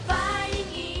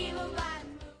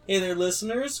Hey there,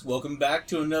 listeners. Welcome back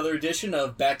to another edition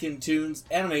of Back in Tunes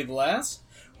Anime Blast,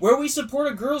 where we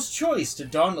support a girl's choice to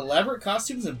don elaborate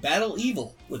costumes and battle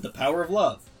evil with the power of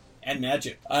love and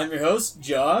magic. I'm your host,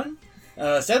 John.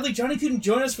 Sadly, Johnny couldn't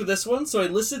join us for this one, so I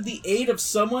enlisted the aid of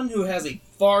someone who has a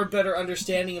far better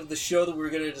understanding of the show that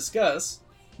we're going to discuss,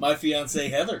 my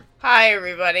fiancée, Heather. Hi,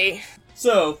 everybody.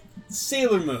 So,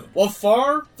 Sailor Moon. While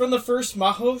far from the first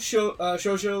Maho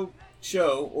shoujo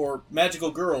show, or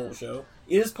magical girl show,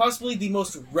 it is possibly the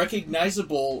most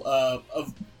recognizable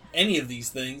of any of these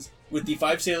things, with the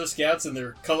 5 Sailor Scouts and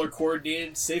their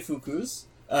color-coordinated seifukus.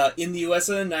 In the US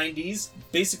in the 90s,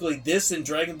 basically this and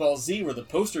Dragon Ball Z were the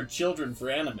poster children for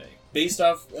anime. Based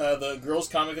off the girls'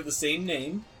 comic of the same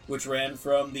name, which ran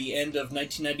from the end of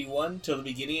 1991 till the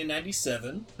beginning of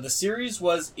 97. The series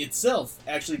was itself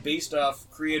actually based off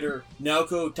creator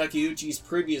Naoko Takeuchi's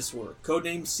previous work,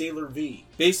 codenamed Sailor V.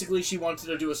 Basically, she wanted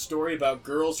to do a story about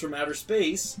girls from outer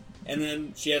space, and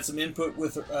then she had some input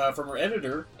from her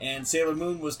editor, and Sailor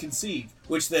Moon was conceived,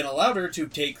 which then allowed her to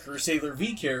take her Sailor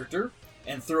V character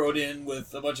and throw it in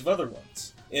with a bunch of other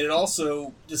ones. And it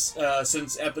also,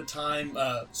 since at the time,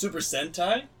 Super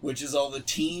Sentai, which is all the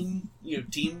team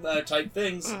type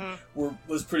things,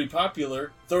 was pretty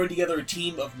popular. Throwing together a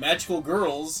team of magical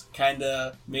girls kind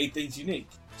of made things unique.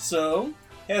 So,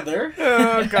 Heather.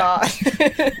 Oh, God.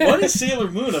 What is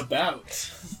Sailor Moon about?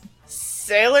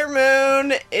 Sailor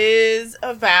Moon is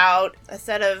about a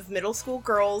set of middle school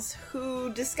girls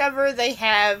who discover they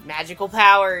have magical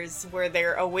powers where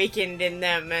they're awakened in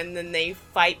them and then they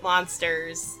fight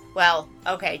monsters. Well,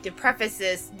 okay, to preface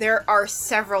this, there are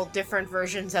several different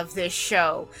versions of this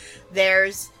show.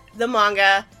 There's the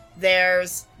manga,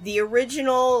 there's the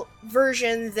original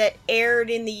version that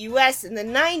aired in the US in the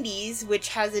 90s, which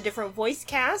has a different voice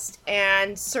cast,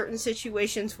 and certain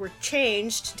situations were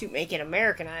changed to make it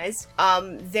Americanized.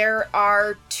 There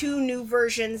are 2 new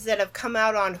versions that have come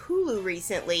out on Hulu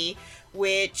recently,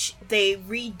 which they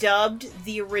redubbed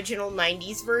the original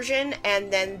 90s version,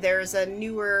 and then there's a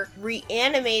newer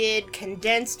reanimated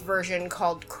condensed version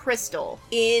called Crystal.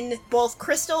 In both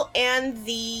Crystal and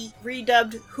the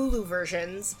redubbed Hulu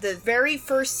versions, the very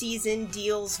first season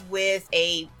deals with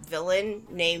a villain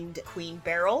named Queen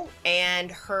Beryl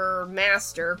and her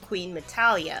master, Queen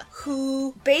Metalia,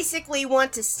 who basically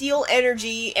want to steal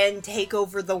energy and take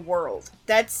over the world.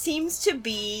 That seems to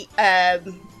be a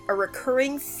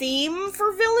recurring theme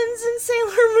for villains in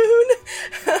Sailor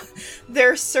Moon.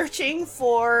 They're searching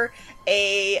for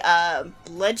a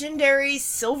legendary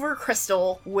silver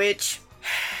crystal, which,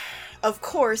 of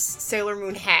course, Sailor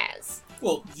Moon has.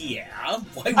 Well, yeah,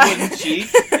 why wouldn't she?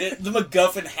 The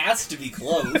MacGuffin has to be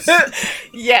close.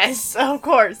 Yes, of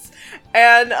course.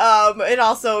 And it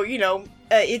also,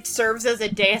 it serves as a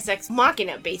Deus Ex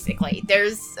Machina, basically.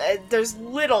 There's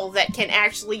little that can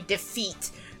actually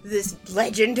defeat this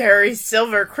legendary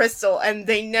silver crystal, and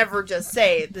they never just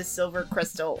say the silver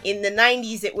crystal. In the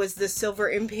 90s, it was the Silver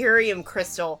Imperium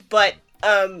crystal, but,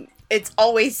 it's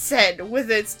always said with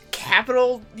its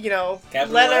capital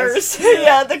letters.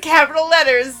 Yeah, the capital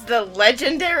letters, the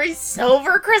legendary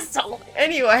silver crystal.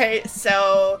 Anyway,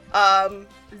 so,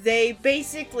 they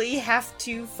basically have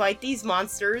to fight these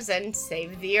monsters and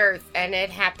save the Earth, and it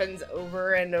happens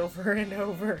over and over and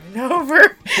over and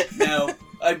over. Now,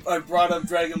 I brought up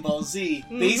Dragon Ball Z.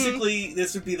 Mm-hmm. Basically,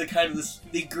 this would be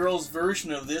the girls'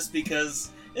 version of this,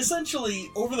 because essentially,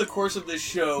 over the course of this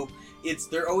show,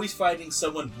 they're always fighting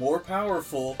someone more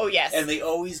powerful. Oh, yes. And they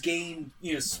always gain,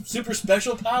 super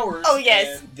special powers. Oh,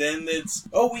 yes. And then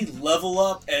we level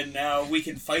up, and now we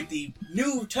can fight the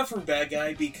new, tougher bad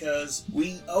guy because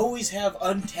we always have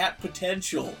untapped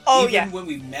potential. Oh, even when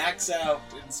we max out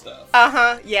and stuff.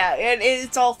 Uh-huh, yeah. And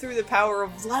it's all through the power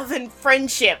of love and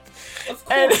friendship. Of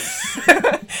course.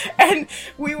 And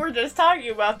we were just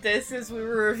talking about this as we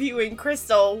were reviewing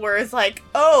Crystal, where it's like,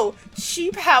 oh,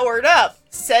 she powered up.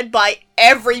 Said by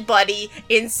everybody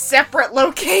in separate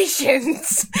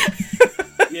locations.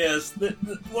 Yes,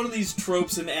 one of these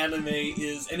tropes in anime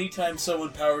is anytime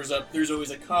someone powers up, there's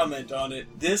always a comment on it.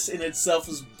 This in itself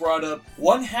is brought up.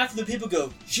 One half of the people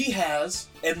go, she has,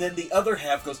 and then the other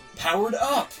half goes, powered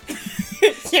up.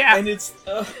 Yeah. And it's,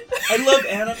 I love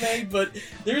anime, but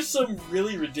there's some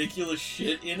really ridiculous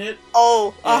shit in it.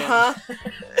 Oh, uh-huh.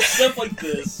 Stuff like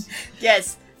this.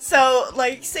 Yes. So,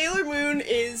 Sailor Moon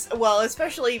is, well,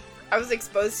 especially, I was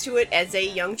exposed to it as a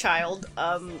young child.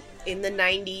 in the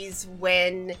 90s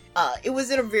when it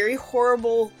was in a very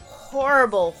horrible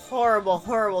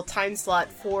time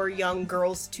slot for young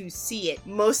girls to see it.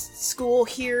 Most school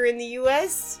here in the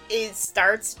US, it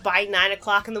starts by 9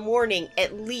 o'clock in the morning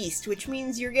at least, which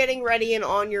means you're getting ready and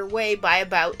on your way by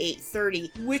about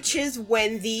 8:30, which is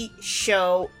when the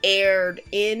show aired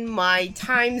in my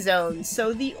time zone.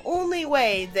 So the only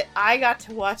way that I got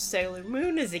to watch Sailor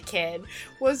Moon as a kid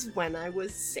was when I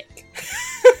was sick.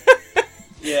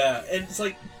 Yeah, and it's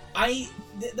like,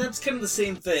 that's kind of the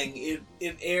same thing.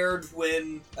 It aired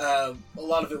when a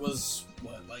lot of it was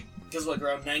because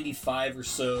around 95 or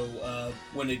so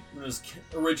when it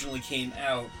originally came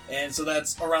out, and so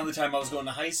that's around the time I was going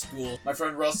to high school. My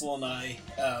friend Russell and I,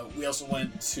 we also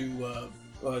went to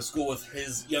school with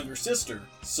his younger sister,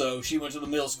 so she went to the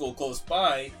middle school close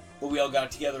by. But we all got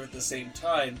together at the same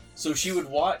time, so she would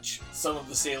watch some of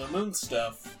the Sailor Moon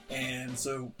stuff, and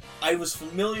so I was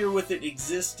familiar with its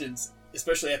existence,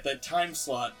 especially at that time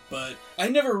slot, but I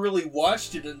never really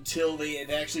watched it until they had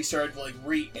actually started to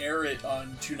re-air it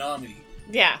on Toonami.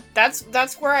 Yeah, that's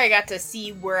where I got to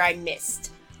see where I missed,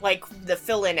 the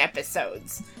fill-in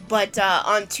episodes. But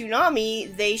on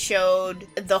Toonami, they showed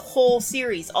the whole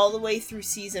series all the way through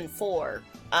season 4.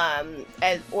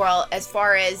 As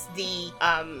far as the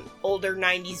older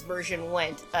 90s version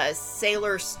went,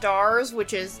 Sailor Stars,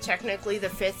 which is technically the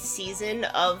 5th season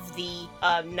of the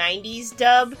 90s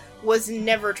dub, was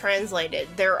never translated.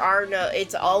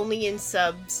 It's only in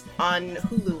subs on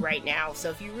Hulu right now, so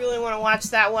if you really want to watch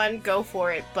that one, go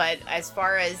for it. But as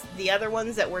far as the other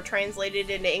ones that were translated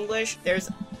into English, there's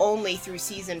only through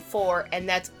season 4, and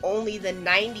that's only the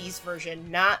 90s version,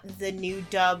 not the new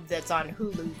dub that's on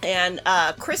Hulu. And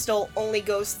Crystal only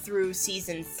goes through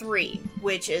season 3,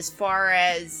 which as far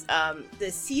as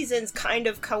the seasons kind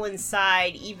of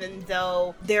coincide, even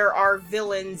though there are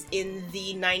villains in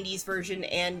the 90s version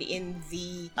and in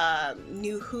the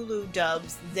new Hulu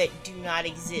dubs that do not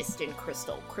exist in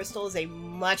Crystal. Crystal is a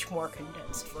much more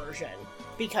condensed version,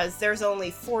 because there's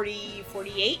only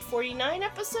 48, 49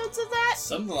 episodes of that?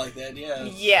 Something like that, yeah.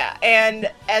 Yeah,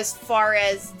 and as far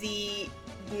as the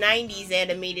 90s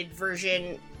animated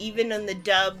version, even in the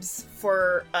dubs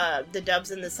for the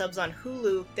dubs and the subs on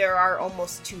Hulu, there are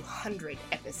almost 200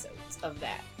 episodes of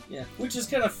that. Yeah, which is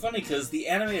kind of funny because the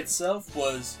anime itself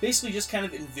was basically just kind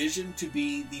of envisioned to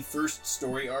be the first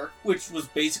story arc, which was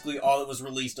basically all that was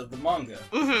released of the manga.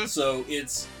 Mm-hmm. So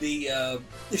it's the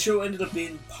show ended up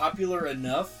being popular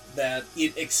enough that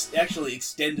it actually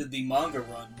extended the manga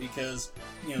run because,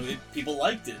 people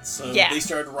liked it. So they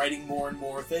started writing more and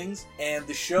more things, and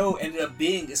the show ended up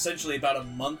being essentially about a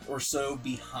month or so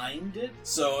behind it.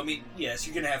 So, yes,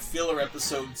 you're going to have filler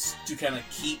episodes to kind of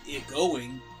keep it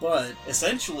going, but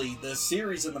essentially the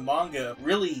series and the manga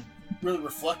really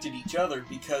reflected each other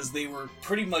because they were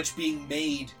pretty much being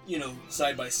made,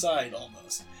 side by side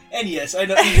almost. And yes, I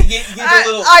know you get a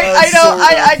little.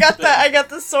 I got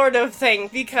the sort of thing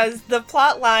because the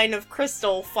plot line of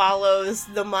Crystal follows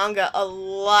the manga a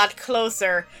lot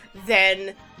closer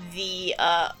than the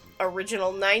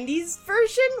original 90s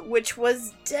version, which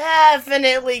was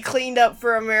definitely cleaned up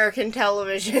for American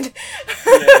television.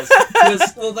 Yes,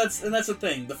 that's the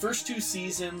thing. The first 2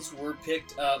 seasons were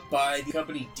picked up by the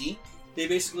company Deep. They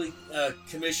basically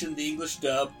commissioned the English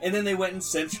dub, and then they went and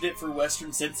censored it for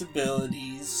Western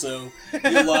sensibilities, so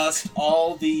you lost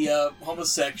all the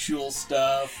homosexual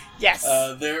stuff. Yes.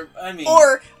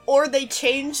 Or they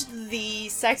changed the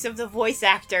sex of the voice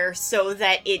actor so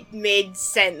that it made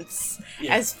sense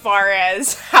as far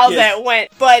as how that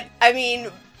went. But,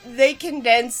 they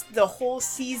condensed the whole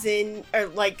season,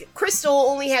 Crystal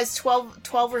only has 12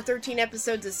 or 13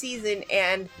 episodes a season,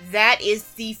 and that is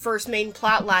the first main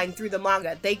plot line through the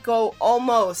manga. They go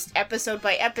almost episode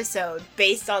by episode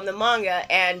based on the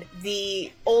manga, and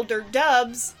the older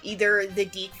dubs, either the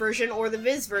DeK version or the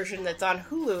Viz version that's on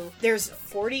Hulu, there's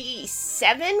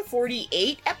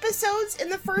 48 episodes in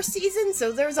the first season,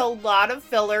 so there's a lot of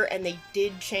filler, and they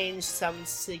did change some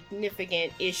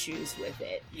significant issues with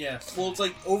it. Yeah, well, it's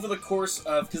over the course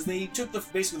of, because they took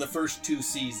basically the first 2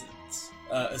 seasons,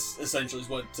 essentially is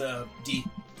what Deep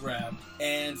grabbed,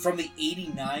 and from the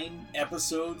 89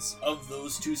 episodes of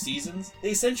those 2 seasons, they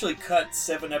essentially cut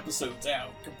 7 episodes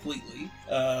out completely.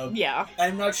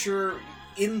 I'm not sure.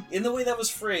 In the way that was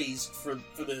phrased for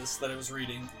this that I was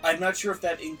reading, I'm not sure if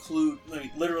that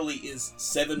literally is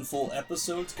 7 full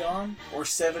episodes gone, or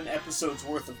 7 episodes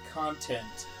worth of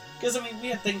content. Because, we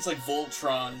had things like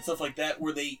Voltron and stuff like that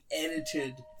where they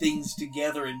edited things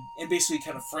together and basically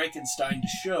kind of Frankenstein to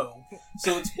show.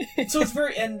 So it's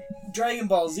very... And Dragon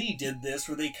Ball Z did this,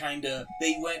 where they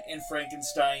went and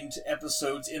Frankensteined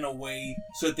episodes in a way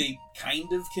so that they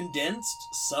kind of condensed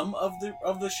some of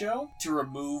the show to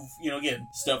remove, again,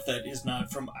 stuff that is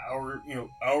not from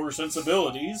our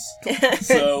sensibilities.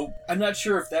 So I'm not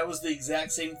sure if that was the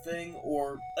exact same thing,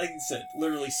 or like I said,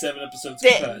 literally 7 episodes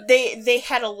cut. They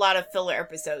had a lot of filler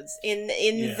episodes in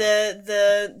the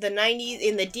 90s,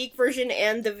 in the Deke version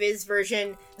and the Viz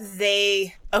version.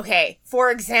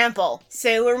 For example,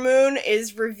 Sailor Moon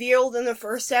is revealed in the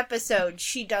first episode.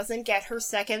 She doesn't get her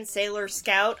second Sailor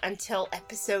Scout until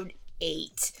episode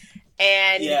 8.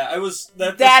 And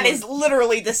that is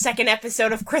literally the second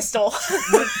episode of Crystal.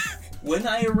 When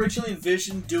I originally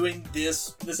envisioned doing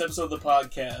this episode of the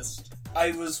podcast,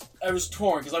 I was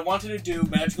torn because I wanted to do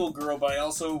Magical Girl, but I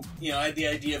also, I had the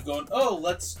idea of going,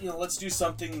 let's do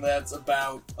something that's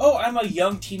about, I'm a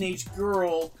young teenage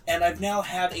girl and I've now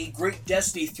had a great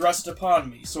destiny thrust upon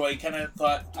me. So I kind of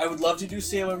thought I would love to do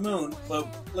Sailor Moon,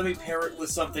 but let me pair it with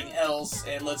something else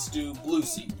and let's do Blue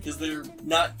Sea, because they're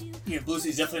not, Blue Sea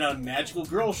is definitely not a Magical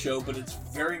Girl show, but it's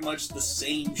very much the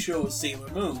same show as Sailor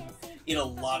Moon in a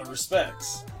lot of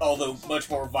respects, although much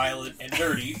more violent and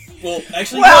dirty. Well,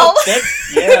 actually, that's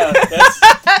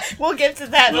we'll get to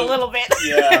that in a little bit.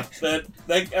 Yeah, that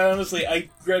honestly, I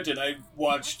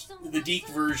watched the Deke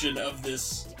version of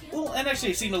this. Well, and actually,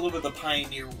 I've seen a little bit of the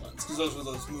Pioneer ones, because those were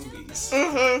those movies.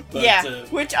 Mm-hmm.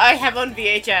 But, which I have on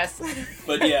VHS.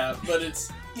 But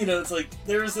it's, it's like,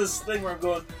 there's this thing where I'm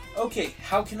going, okay,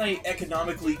 how can I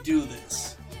economically do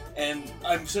this? And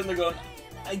I'm sitting there going,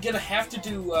 I'm gonna have to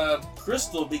do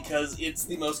Crystal because it's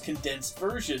the most condensed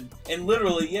version. And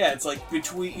literally, it's like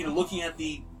between, looking at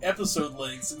the episode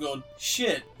lengths and going,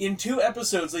 shit, in 2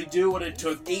 episodes they do what it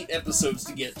took 8 episodes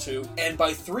to get to, and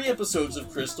by 3 episodes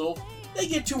of Crystal, they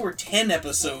get to or 10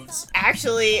 episodes.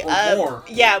 Actually, more.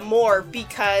 Yeah, more,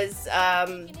 because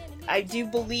I do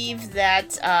believe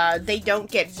that they don't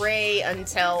get Rey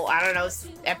until, I don't know,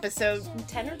 episode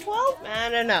 10 or 12? I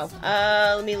don't know.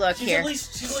 Let me look here.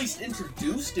 She's at least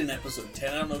introduced in episode 10.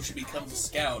 I don't know if she becomes a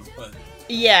scout, but...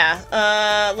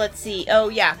 Yeah, let's see. Oh,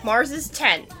 yeah, Mars is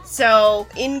 10. So,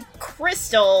 in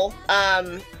Crystal,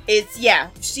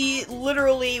 she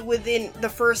literally, within the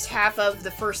first half of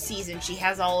the first season, she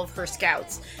has all of her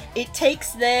scouts. It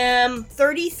takes them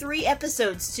 33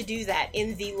 episodes to do that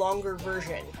in the longer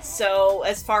version. So,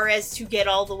 as far as to get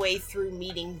all the way through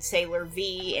meeting Sailor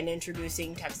V and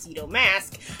introducing Tuxedo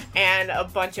Mask and a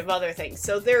bunch of other things.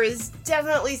 So, there is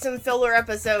definitely some filler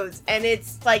episodes, and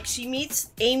it's like she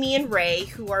meets Amy and Rey,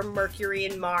 who are Mercury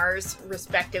and Mars,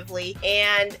 respectively,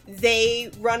 and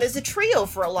they run as a trio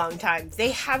for a long time.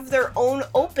 They have their own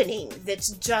opening that's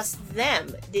just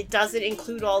them. It doesn't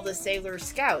include all the Sailor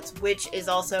Scouts, which is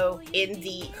also in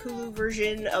the Hulu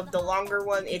version of the longer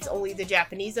one. It's only the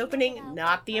Japanese opening,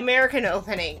 not the American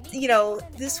opening.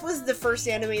 This was the first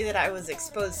anime that I was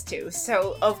exposed to,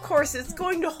 so of course it's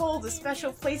going to hold a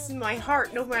special place in my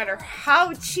heart no matter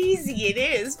how cheesy it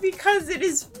is, because it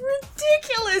is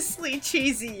ridiculously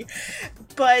cheesy.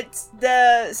 But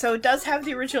so it does have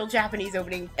the original Japanese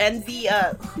opening, and the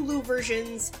Hulu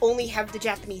versions only have the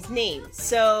Japanese name.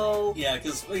 So yeah,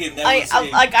 because again,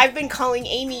 I've been calling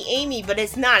Amy, but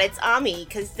it's not. It's Ami,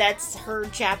 because that's her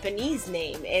Japanese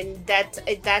name, and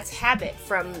that's habit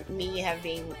from me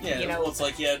having. Yeah, well, it's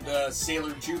like you had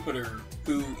Sailor Jupiter,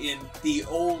 who in the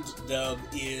old dub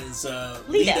is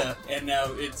Lita, and now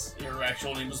her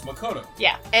actual name is Makoto.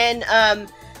 Yeah, and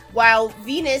while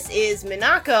Venus is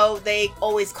Minako, they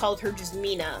always called her just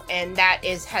Mina, and that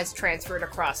has transferred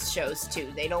across shows too.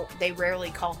 They rarely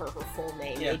call her full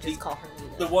name. Yeah, they just call her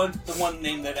Mina. The one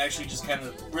name that actually just kind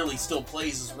of really still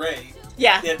plays is Rey.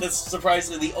 Yeah. Yeah, that's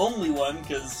surprisingly the only one,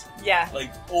 because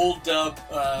like old dub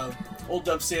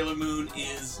Sailor Moon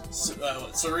is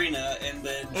Serena, and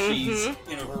then she's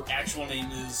her actual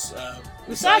name is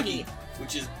Usagi.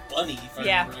 Which is Bunny, if I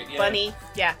remember right. Yeah, Bunny,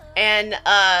 yeah. And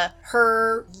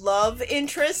her love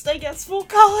interest, I guess we'll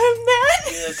call him that.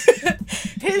 Yes.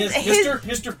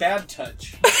 Mr. Bad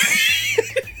Touch.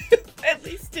 At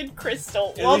least in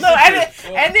Crystal.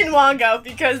 And in manga,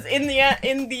 because in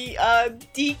the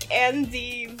Deke and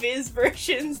the Viz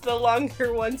versions, the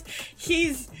longer ones,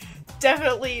 he's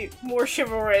definitely more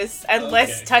chivalrous and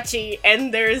less touchy,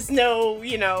 and there's no,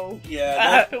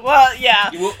 Yeah. Well,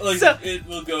 yeah. We'll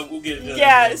get into that.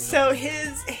 Yeah. So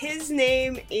his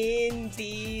name in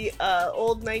the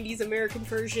old '90s American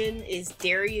version is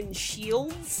Darian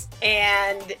Shields,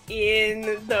 and in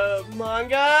the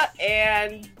manga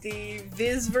and the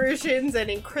Viz versions and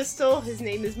in Crystal, his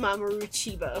name is Mamoru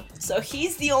Chiba. So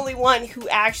he's the only one who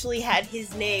actually had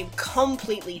his name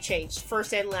completely changed,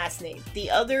 first and last name. The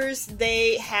others,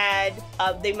 they had,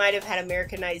 they might have had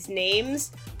Americanized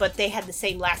names, but they had the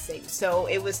same last name. So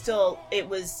it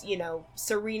was, you know,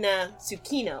 Serena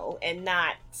Tsukino and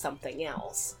not something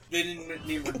else. They didn't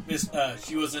name her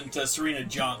she wasn't Serena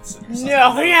Johnson or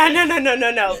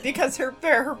something. No, because her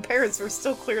parents were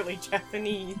still clearly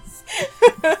Japanese.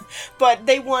 But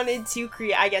they wanted to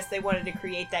create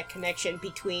that connection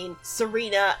between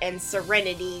Serena and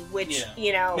Serenity, which,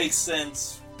 you know... makes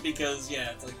sense. Because,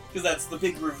 that's the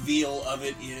big reveal of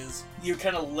it is you're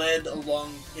kind of led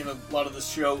along in a lot of the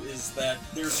show is that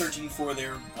they're searching for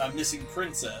their missing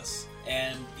princess.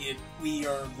 And we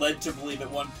are led to believe at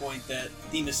one point that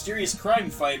the mysterious crime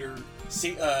fighter,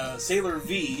 Sailor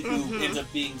V, who ends up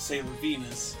being Sailor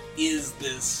Venus, is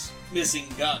this missing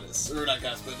goddess. Or not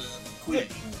goddess, but queen.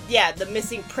 The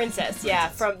missing princess. Yeah,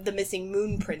 from the missing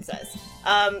moon princess.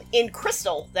 In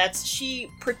Crystal,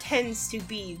 she pretends to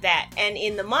be that. And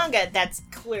in the manga, that's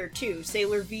clear too.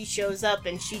 Sailor V shows up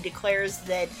and she declares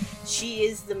that she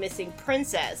is the missing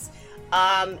princess.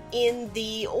 In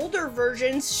the older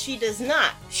versions, she does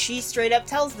not. She straight up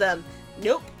tells them,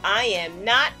 nope, I am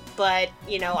not, but,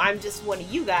 you know, I'm just one of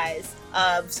you guys.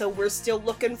 So we're still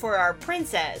looking for our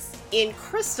princess. In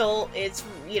Crystal, it's,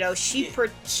 you know,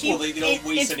 well, they don't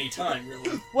waste any time,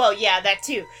 really. Well, yeah, that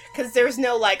too. Because there's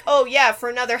no, like, oh, yeah, for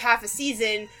another half a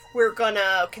season, we're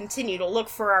gonna continue to look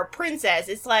for our princess.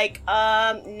 It's like,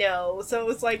 no. So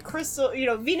it's like Crystal, you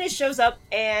know, Venus shows up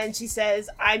and she says,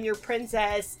 I'm your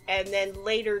princess. And then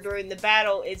later during the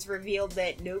battle, it's revealed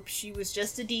that, nope, she was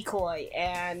just a decoy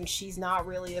and she's not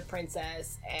really the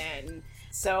princess. And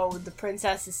so the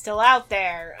princess is still out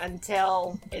there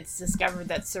until it's discovered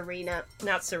that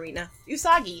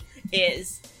Usagi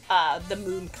is the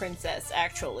moon princess,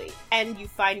 actually. And you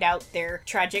find out their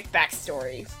tragic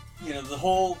backstory. You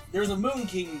know, there's a moon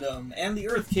kingdom and the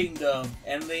earth kingdom,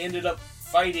 and they ended up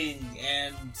fighting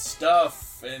and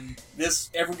stuff, and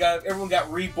everyone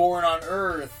got reborn on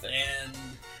Earth, and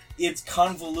it's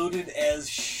convoluted as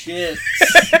shit.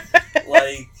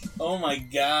 Like, oh my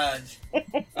god.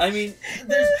 I mean,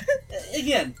 there's,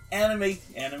 again, anime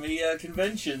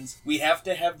conventions. We have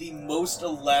to have the most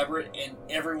elaborate, and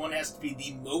everyone has to be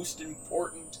the most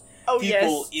important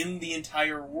people in the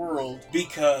entire world,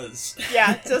 because...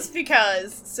 Yeah, just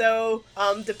because. So,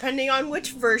 depending on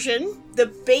which version, the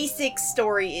basic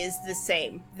story is the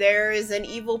same. There is an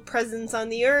evil presence on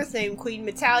the earth named Queen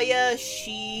Metalia.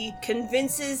 She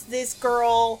convinces this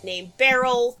girl named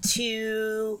Beryl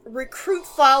to recruit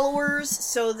followers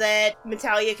so that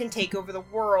Metalia can take over the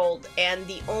world, and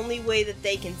the only way that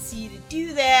they can see to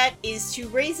do that is to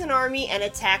raise an army and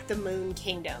attack the Moon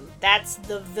Kingdom. That's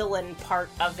the villain part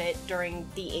of it during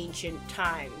the ancient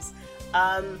times.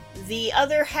 The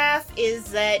other half is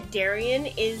that Darien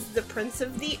is the Prince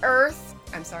of the Earth.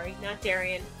 I'm sorry, not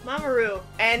Darien. Mamoru.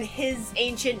 And his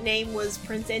ancient name was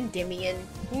Prince Endymion.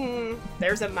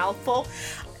 There's a mouthful.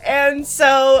 And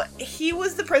so he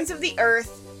was the Prince of the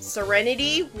Earth.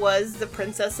 Serenity was the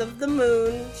Princess of the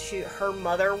Moon. Her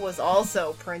mother was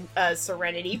also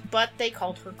Serenity, but they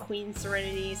called her Queen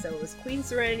Serenity, so it was Queen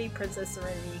Serenity, Princess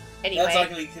Serenity. Anyway. That's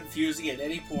not going to be confusing at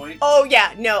any point. Oh,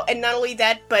 yeah, no, and not only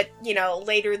that, but, you know,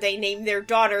 later they named their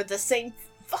daughter the same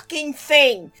fucking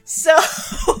thing. So...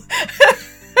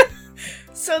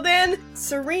 So then,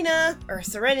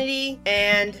 Serenity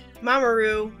and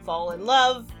Mamoru fall in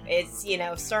love. It's, you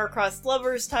know, star-crossed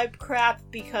lovers type crap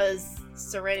because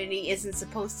Serenity isn't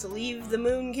supposed to leave the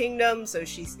Moon Kingdom, so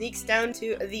she sneaks down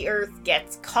to the Earth,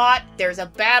 gets caught, there's a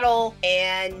battle,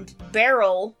 and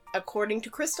Beryl, according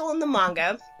to Crystal in the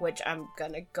manga, which I'm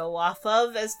gonna go off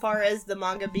of as far as the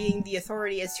manga being the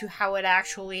authority as to how it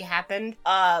actually happened,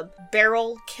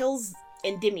 Beryl kills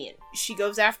Endymion. She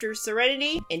goes after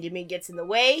Serenity. Endymion gets in the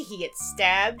way. He gets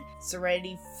stabbed.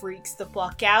 Serenity freaks the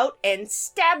fuck out and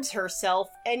stabs herself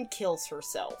and kills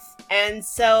herself. And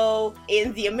so,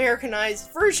 in the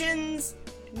Americanized versions,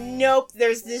 nope,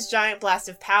 there's this giant blast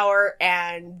of power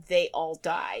and they all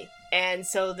die. And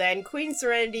so then Queen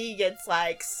Serenity gets,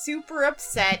 like, super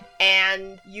upset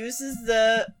and uses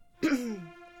the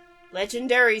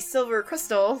legendary silver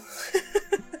crystal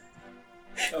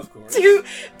of course.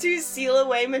 to seal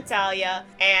away Metalia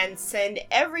and send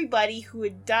everybody who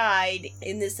had died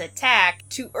in this attack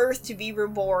to Earth to be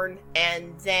reborn,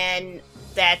 and then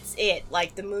that's it.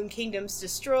 Like, the Moon Kingdom's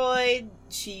destroyed.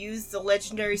 She used the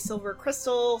legendary silver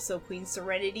crystal, so Queen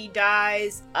Serenity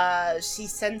dies. She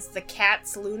sends the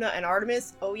cats, Luna and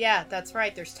Artemis. Oh yeah, that's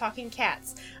right, there's talking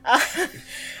cats.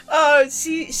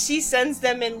 She sends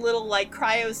them in little, like,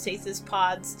 cryostasis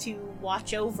pods to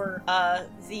watch over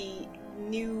the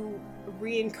new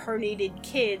reincarnated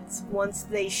kids once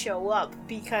they show up,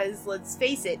 because let's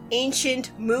face it,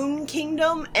 ancient Moon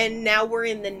Kingdom, and now we're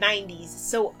in the 90s,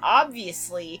 so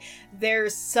obviously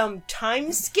there's some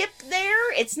time skip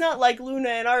there. It's not like Luna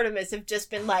and Artemis have just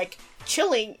been like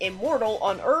chilling immortal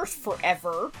on Earth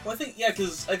forever. Well,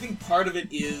 I think part of it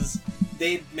is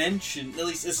they mentioned, at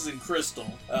least this is in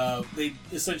Crystal, they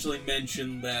essentially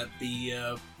mentioned that the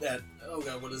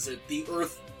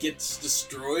Earth gets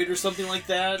destroyed or something like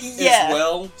that as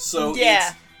well. So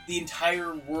the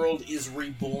entire world is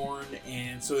reborn,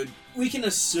 and so we can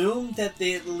assume that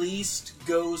they at least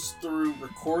goes through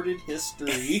recorded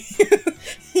history.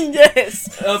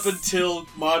 Yes. Up until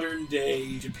modern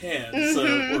day Japan,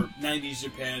 or 90s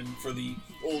Japan for the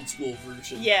old school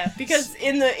version. Yeah, because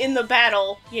in the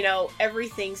battle,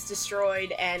 everything's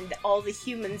destroyed and all the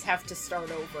humans have to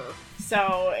start over.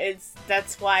 So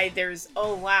that's why there's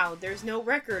no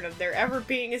record of there ever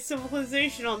being a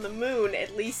civilization on the moon,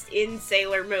 at least in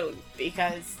Sailor Moon,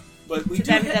 because it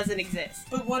doesn't exist.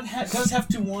 But one does have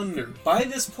to wonder, by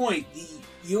this point, the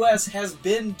U.S. has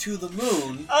been to the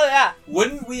moon. Oh yeah.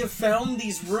 Wouldn't we have found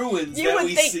these ruins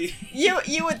see?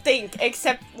 You would think,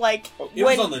 except it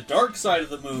was on the dark side of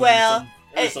the moon. Well,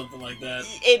 or something like that.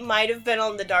 It might have been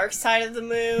on the dark side of the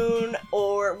moon,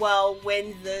 or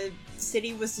when the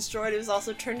city was destroyed, it was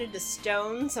also turned into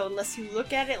stone. So unless you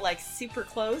look at it super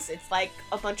close, it's like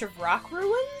a bunch of rock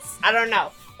ruins. I don't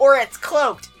know. Or it's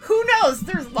cloaked. Who knows?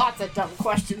 There's lots of dumb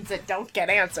questions that don't get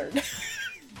answered.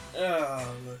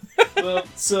 Well,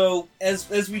 so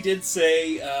as we did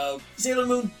say, Sailor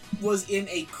Moon was in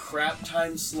a crap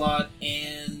time slot,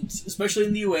 and especially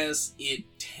in the US, it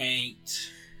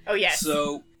tanked. Oh yes.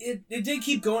 So it did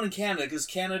keep going in Canada, because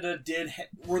Canada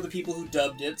were the people who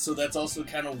dubbed it. So that's also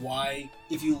kind of why,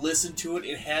 if you listen to it,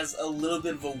 it has a little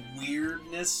bit of a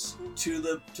weirdness to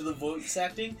the voice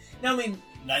acting. Now, I mean,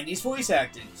 90s voice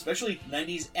acting, especially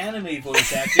 90s anime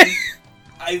voice acting,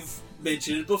 I've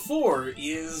mentioned it before,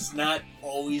 is not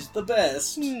always the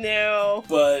best. No.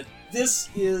 But this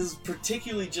is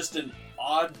particularly just an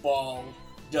oddball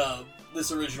dub,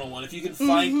 this original one. If you can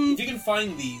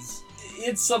find these,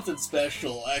 it's something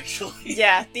special, actually.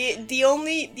 Yeah, the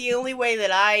only way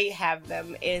that I have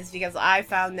them is because I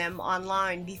found them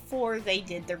online before they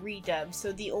did the redub,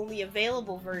 so the only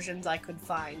available versions I could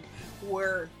find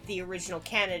were the original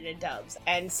Canada dubs.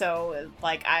 And so,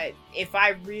 if I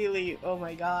really, oh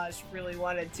my gosh, really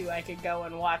wanted to, I could go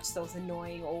and watch those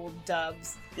annoying old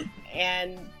dubs.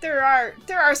 And there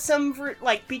are some,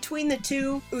 between the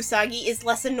two, Usagi is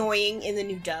less annoying in the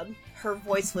new dub. Her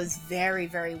voice was very,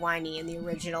 very whiny in the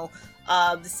original.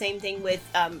 The same thing with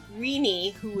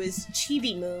Rini, who is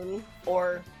Chibi Moon,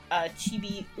 or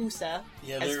Chibi Usa,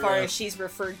 as far as she's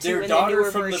referred to in the newer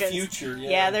versions. Their daughter from the future.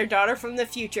 Yeah, their daughter from the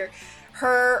future.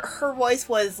 Her voice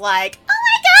was like, oh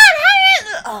my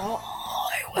god,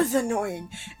 it was annoying.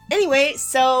 Anyway,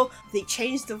 so they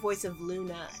changed the voice of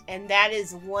Luna, and that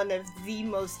is one of the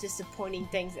most disappointing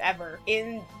things ever.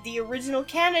 In the original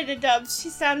Canada dub, she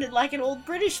sounded like an old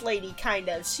British lady, kind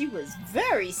of. She was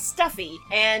very stuffy,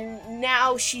 and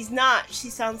now she's not. She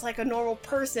sounds like a normal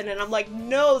person, and I'm like,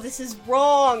 no, this is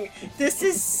wrong. This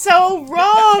is so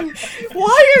wrong.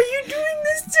 Why are you doing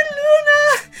this to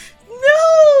Luna?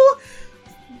 No!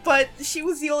 But she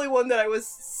was the only one that I was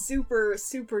super,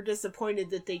 super disappointed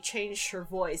that they changed her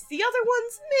voice. The other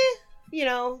ones, meh.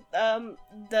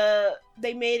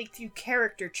 They made a few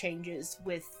character changes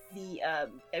with the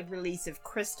release of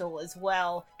Crystal as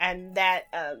well, and that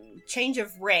change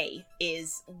of Rei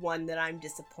is one that I'm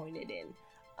disappointed in.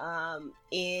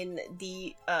 In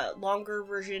the longer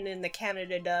version in the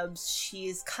Canada dubs, she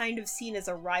is kind of seen as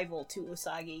a rival to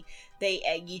Usagi. They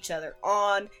egg each other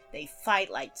on, they fight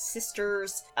like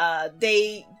sisters,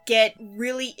 they get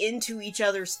really into each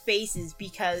other's faces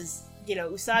because,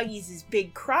 Usagi's this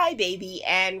big crybaby,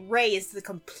 and Rei is the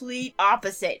complete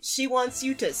opposite. She wants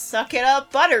you to suck it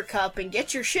up, Buttercup, and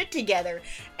get your shit together,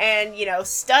 and,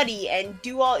 study and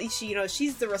do all,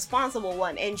 she's the responsible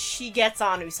one, and she gets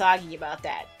on Usagi about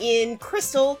that. In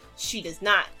Crystal, she does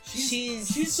not.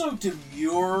 She's so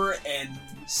demure and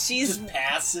she's just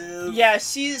passive. Yeah,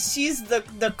 she's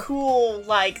the cool,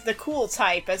 the cool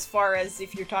type, as far as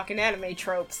if you're talking anime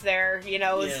tropes there,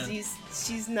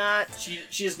 she's not.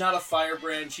 She is not a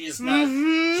firebrand. She is not.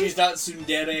 She's not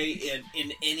tsundere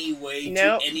in any way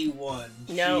to anyone.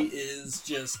 Nope. She is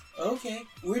just, okay,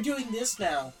 we're doing this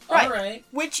now. Right. All right.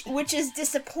 Which is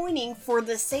disappointing for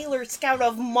the Sailor Scout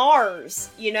of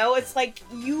Mars. It's like,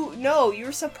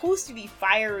 you're supposed to be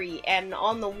fiery and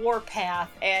on the warpath,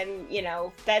 and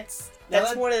that's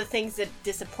That's one of the things that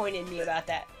disappointed me about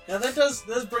that. Now that does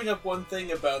bring up one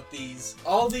thing about these.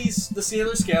 The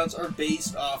Sailor Scouts are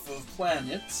based off of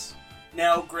planets.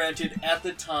 Now, granted, at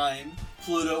the time,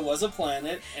 Pluto was a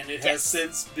planet, and it has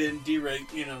since been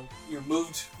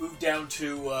moved down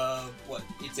to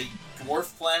it's a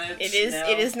dwarf planet. It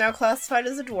is now classified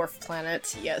as a dwarf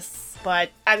planet. Yes, but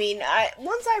I mean,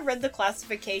 once I read the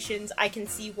classifications, I can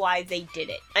see why they did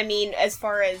it. I mean, as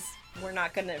far as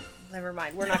never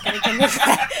mind. We're not going to get into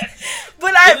that.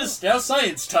 But it is now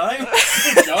science time.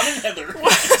 John and Heather.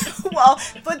 Well,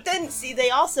 but then, see, they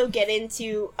also get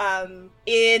into,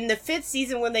 in the 5th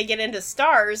season when they get into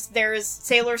stars, there's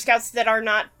Sailor Scouts that are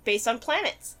not based on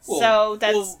planets.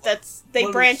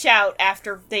 They branch out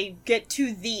after they get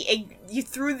to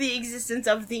through the existence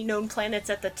of the known planets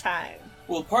at the time.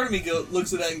 Well, part of me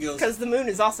looks at that and goes... Because the moon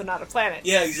is also not a planet.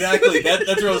 Yeah, exactly. That's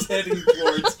what I was heading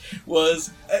towards,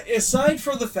 was, aside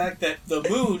from the fact that the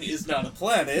moon is not a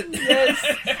planet... Yes,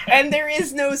 and there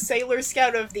is no Sailor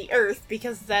Scout of the Earth,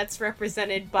 because that's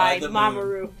represented by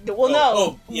Mamoru. Moon.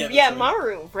 Well, right.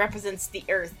 Mamoru represents the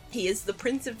Earth. He is the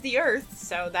Prince of the Earth,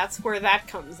 so that's where that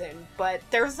comes in. But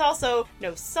there's also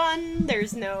no sun,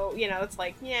 there's no, it's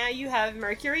like, you have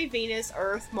Mercury, Venus,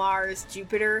 Earth, Mars,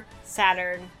 Jupiter,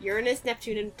 Saturn, Uranus,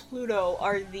 Neptune, and Pluto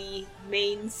are the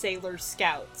main Sailor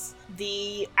Scouts.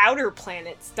 The outer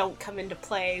planets don't come into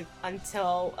play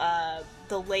until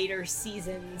the later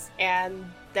seasons, and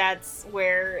that's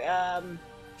where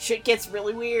shit gets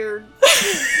really weird.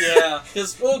 Yeah,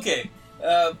 because, okay...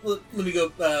 let me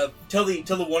go tell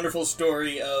the wonderful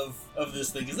story of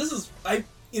this thing, because this is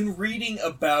in reading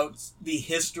about the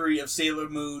history of Sailor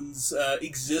Moon's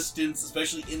existence,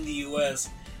 especially in the U.S.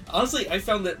 Honestly, I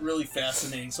found that really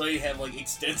fascinating. So I have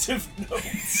extensive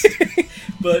notes,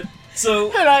 and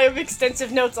I have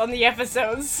extensive notes on the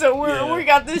episodes, so we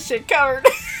got this shit covered.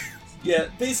 Yeah,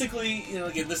 basically,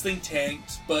 again, this thing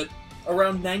tanked, but.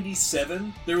 Around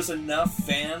 97, there was enough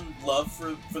fan love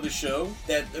for the show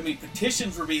that,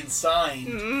 petitions were being signed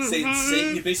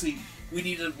saying basically, we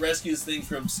need to rescue this thing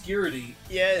from obscurity.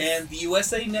 Yes. And the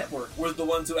USA Network were the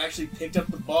ones who actually picked up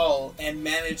the ball and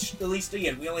managed, at least,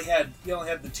 again, we only had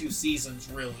the 2 seasons,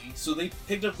 really. So they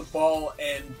picked up the ball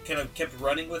and kind of kept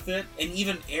running with it, and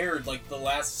even aired, the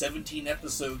last 17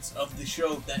 episodes of the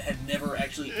show that had never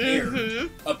actually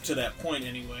aired, up to that point,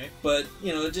 anyway. But,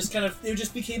 it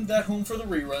just became that home for the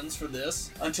reruns for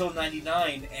this, until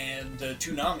 99 and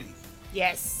Toonami.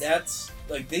 Yes. That's,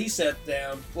 they sat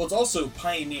down... Well, it's also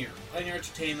Pioneer. Pioneer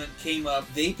Entertainment came up,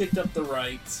 they picked up the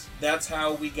rights. That's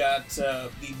how we got the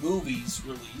movies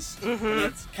released. Mm-hmm. And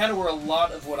that's kind of where a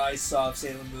lot of what I saw of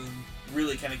Sailor Moon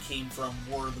really kind of came from,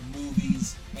 were the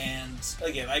movies. And,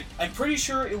 again, I'm pretty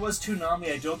sure it was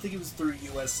Toonami. I don't think it was through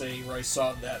USA where I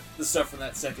saw the stuff from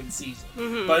that 2nd season.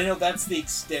 Mm-hmm. But I know that's the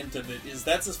extent of it,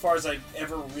 that's as far as I've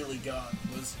ever really gone,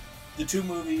 was the 2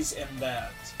 movies and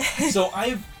that. So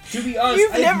to be honest,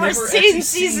 You've I've never seen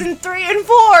season 3 and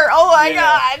 4. Oh my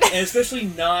god! And especially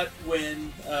not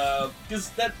when,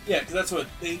 because that's what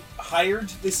they hired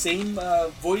the same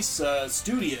voice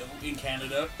studio in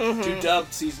Canada to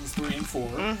dub seasons 3 and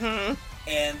 4,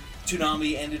 and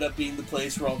Toonami ended up being the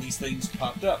place where all these things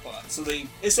popped up on. So they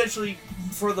essentially,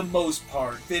 for the most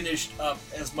part, finished up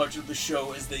as much of the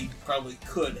show as they probably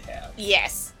could have.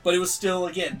 Yes. But it was still,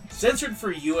 again, censored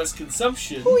for U.S.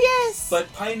 consumption. Oh, yes!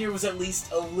 But Pioneer was at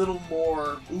least a little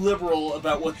more liberal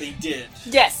about what they did.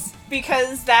 Yes,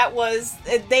 because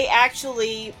they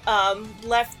actually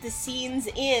left the scenes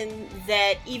in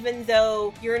that even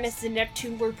though Uranus and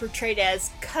Neptune were portrayed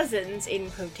as cousins, in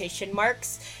quotation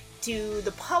marks, to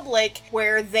the public,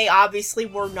 where they obviously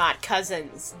were not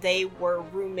cousins. They were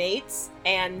roommates,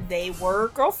 and they were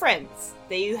girlfriends.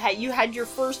 You had your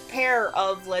first pair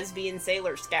of lesbian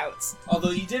Sailor Scouts.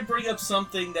 Although you did bring up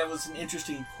something that was an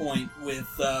interesting point with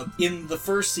in the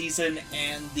 1st season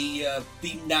and the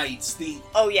knights.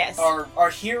 Our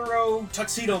hero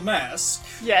Tuxedo Mask.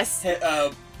 Yes.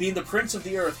 Being the Prince of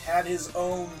the Earth, had his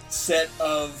own set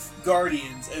of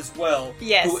guardians as well.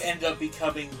 Yes. Who end up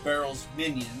becoming Barrel's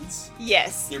minions.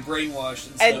 Yes. They're brainwashed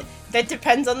and stuff. And that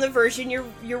depends on the version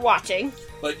you're watching.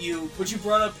 But you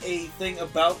brought up a thing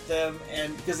about them,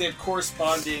 and because they have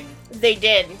corresponding... They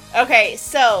did. Okay,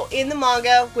 so in the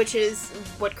manga, which is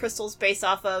what Crystal's based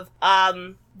off of,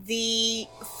 the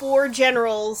 4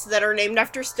 generals that are named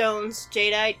after stones,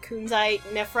 Jadeite, Kunzite,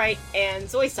 Nephrite, and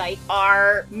Zoisite,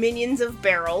 are minions of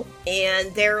Beryl,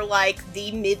 and they're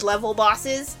the mid-level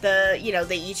bosses. They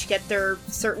each get their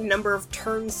certain number of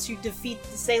turns to defeat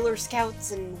the Sailor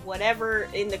Scouts and whatever.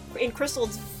 In Crystal,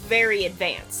 it's very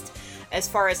advanced. as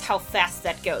far as how fast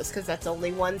that goes, because that's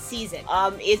only one season.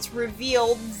 It's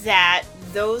revealed that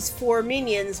those 4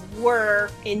 minions were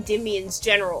Endymion's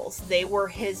generals. They were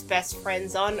his best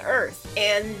friends on Earth,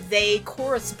 and they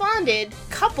corresponded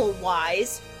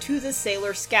couple-wise to the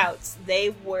Sailor Scouts.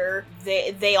 They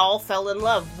all fell in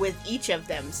love with each of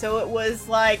them. So it was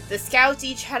like the Scouts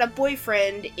each had a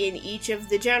boyfriend in each of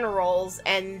the generals,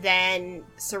 and then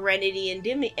Serenity and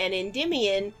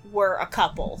Endymion were a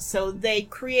couple. So they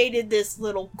created this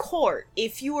little court.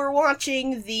 If you were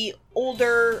watching the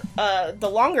older, the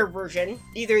longer version,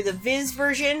 either the Viz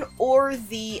version or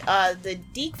the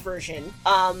Deke version,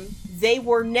 they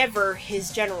were never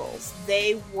his generals.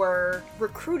 They were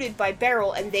recruited by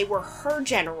Beryl, and they were her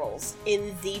generals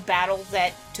in the battle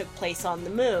that took place on the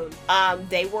moon.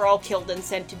 They were all killed and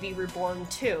sent to be reborn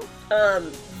too.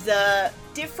 The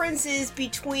differences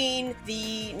between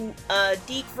the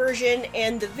Deke version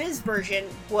and the Viz version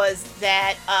was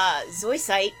that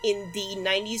Zoisite in the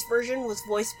 90s version was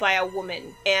voiced by a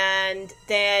woman, and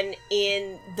then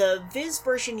in the Viz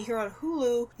version here on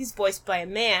Hulu, he's voiced by a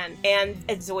man, and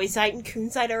Zoisite and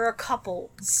Kunzite are a couple.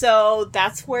 So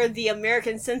that's where the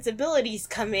American sensibilities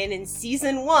come in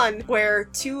season 1, where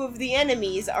 2 of the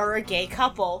enemies are a gay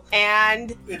couple,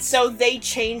 and so they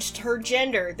changed her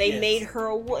gender. They made her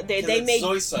a they made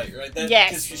Zoisite, right?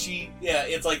 Yes.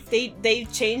 It's like they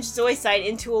changed Zoisite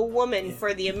into a woman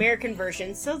for the American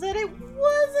version, so that it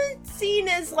wasn't seen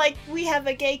as like we have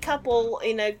a gay couple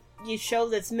in a show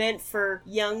that's meant for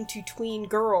young to tween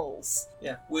girls.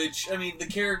 Yeah, which, I mean, the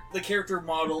character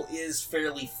model is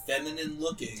fairly feminine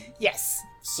looking. Yes.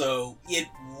 So it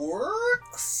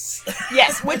works.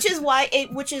 Yes, which is why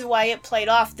it played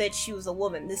off that she was a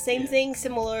woman. The same thing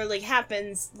similarly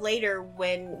happens later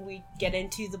when we get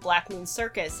into the Black Moon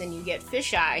Circus and you get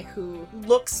Fisheye, who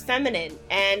looks feminine.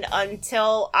 And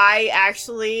until I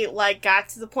actually got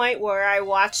to the point where I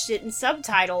watched it in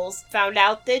subtitles, found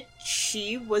out that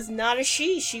she was not a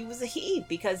she was a he,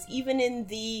 because even in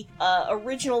the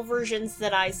original versions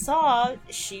that I saw,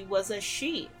 she was a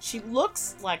she. She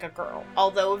looks like a girl,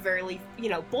 although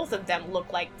both of them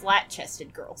look like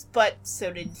flat-chested girls, but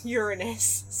so did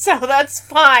Uranus, so that's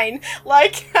fine.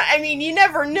 You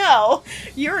never know.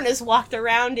 Uranus walked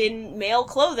around in male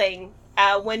clothing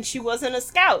when she wasn't a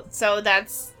scout, so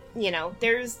that's,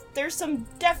 there's some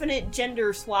definite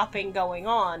gender swapping going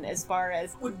on as far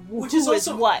as which is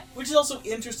also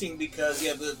interesting because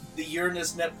the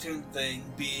Uranus Neptune thing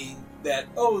being that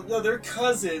they're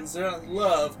cousins, they're not in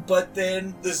love, but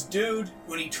then this dude,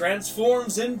 when he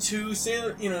transforms into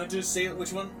Sailor,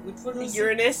 which one is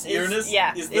Uranus? Uranus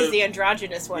is the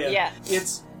androgynous one. Yeah.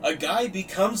 It's a guy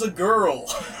becomes a girl.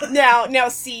 Now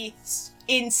see,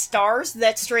 in Stars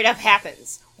that straight up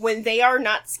happens. When they are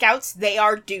not scouts, they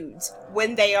are dudes.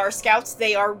 When they are scouts,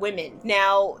 they are women.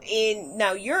 Now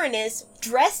Uranus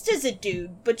dressed as a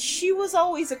dude, but she was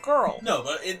always a girl. No,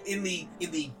 but in the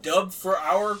dub for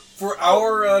our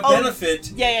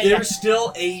benefit, there's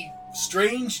still a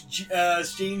strange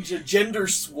gender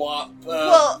swap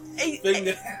thing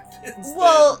that happens.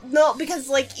 No, because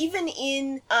even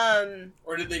in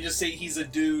or did they just say he's a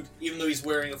dude even though he's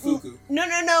wearing a fuku?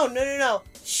 No.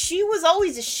 She was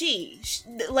always a she.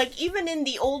 Even in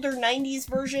the older 90s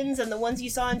versions and the ones you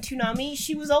saw in Toonami,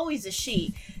 she was always a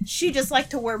she. She just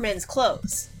liked to wear men's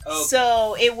clothes. Okay.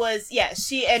 So it was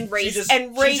she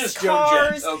race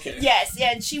cars. Okay. Yes,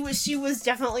 and she was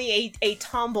definitely a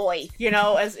tomboy,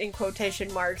 as in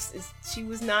quotation marks. She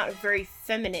was not very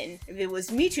feminine. It was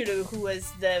Michiru who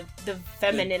was the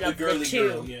feminine of the two.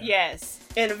 Girl, yeah. Yes.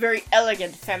 And a very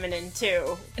elegant feminine,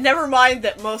 too. Never mind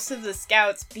that most of the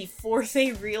scouts, before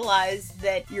they realized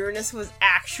that Uranus was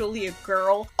actually a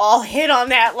girl, all hit on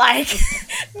that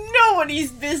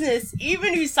nobody's business,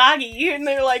 even Usagi. And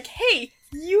they're like, hey,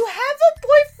 you have a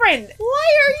boyfriend. Why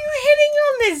are you hitting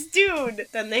on this dude?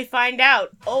 Then they find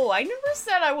out, I never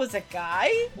said I was a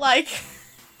guy.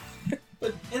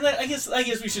 But I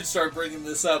guess we should start bringing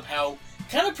this up, how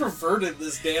kind of perverted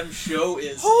this damn show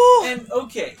is. And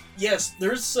yes,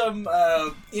 there's some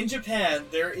in Japan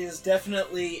there is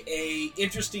definitely a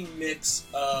interesting mix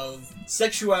of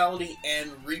sexuality and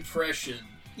repression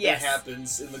that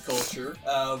happens in the culture.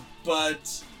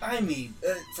 But I mean,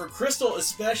 for Crystal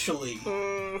especially,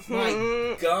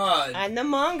 my God. And the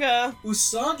manga.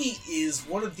 Usagi is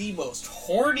one of the most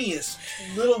horniest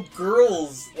little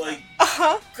girls,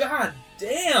 God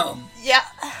damn. Yeah.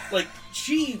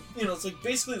 She, it's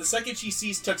basically the second she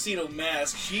sees Tuxedo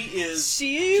Mask,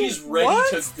 she's ready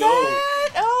to go.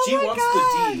 That? She wants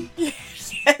God. the D.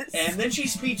 Yes. And then she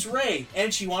meets Ray,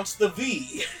 and she wants the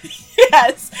V.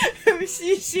 Yes,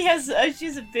 she has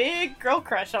a big girl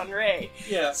crush on Rey.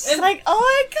 Yeah. She's like, oh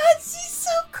my god, she's so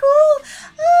cool.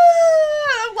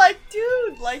 I'm like,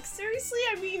 dude, like seriously,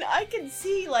 I mean, I can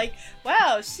see like,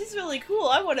 wow, she's really cool.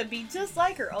 I want to be just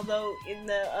like her. Although in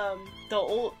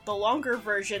the longer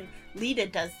version, Lita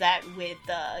does that with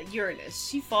Uranus.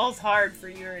 She falls hard for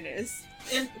Uranus.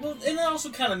 And that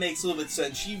also kind of makes a little bit of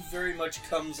sense. She very much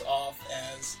comes off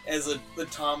as a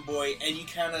tomboy, and you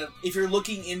kind of, if you're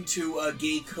looking into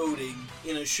gay coding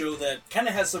in a show that kind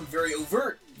of has some very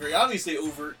obviously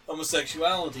overt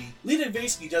homosexuality, Lita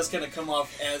basically does kind of come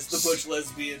off as the butch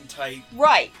lesbian type.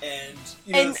 Right. And,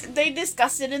 and they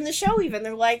discuss it in the show even.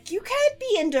 They're like, you can't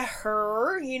be into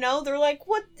her, They're like,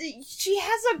 what? She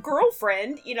has a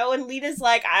girlfriend, and Lita's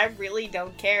like, I really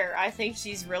don't care. I think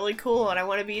she's really cool and I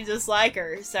want to be just like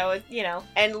her. So,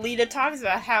 and Lita talks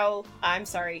about how,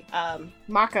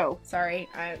 Mako. Sorry,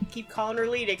 I keep calling her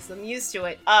Lita because I'm used to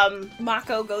it.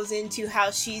 Mako goes into how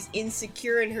she's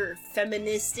insecure in her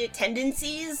feminist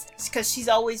tendencies because she's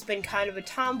always been kind of a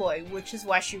tomboy, which is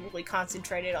why she really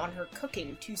concentrated on her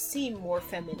cooking to seem more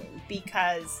feminine,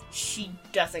 because she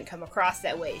doesn't come across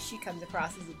that way. She comes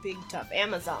across as a big tough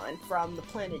Amazon from the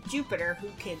planet Jupiter who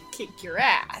can kick your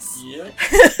ass.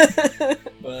 Yep.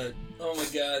 But oh my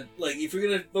god, like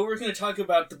we're gonna talk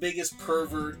about the biggest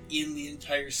pervert in the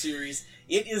entire series.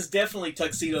 It is definitely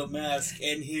Tuxedo Mask,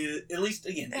 and his, at least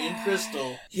again in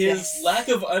Crystal, his lack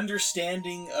of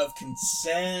understanding of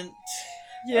consent.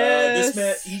 Yes. This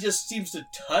man, he just seems to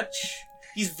touch.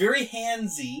 He's very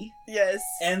handsy. Yes.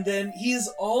 And then he's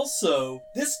also,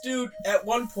 this dude at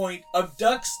one point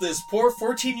abducts this poor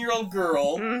 14-year-old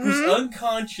girl who's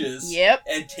unconscious. Yep.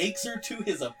 And takes her to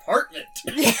his apartment.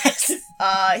 Yes.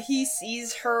 He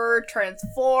sees her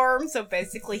transform, so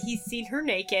basically he's seen her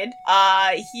naked.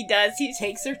 He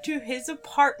takes her to his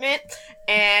apartment,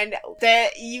 and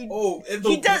he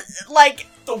does, like...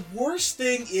 The worst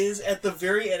thing is at the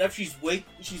very end, after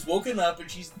she's woken up and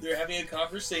they're having a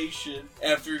conversation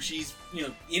after she's,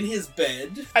 in his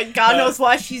bed. And God knows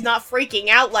why she's not freaking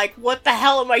out, like, what the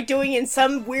hell am I doing in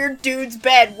some weird dude's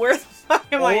bed? Where the fuck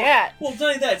am I at? Well, not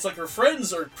only that, it's like her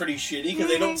friends are pretty shitty because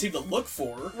they don't seem to look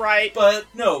for her. Right. But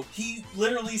no, he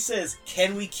literally says,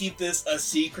 can we keep this a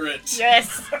secret?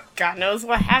 Yes. God knows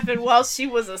what happened while she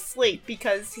was asleep,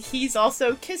 because he's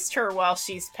also kissed her while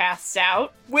she's passed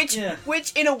out. Which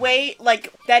in a way,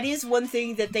 like, that is one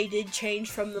thing that they did change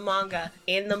from the manga.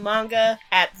 In the manga,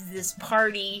 at this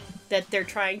party that they're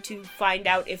trying to find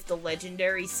out if the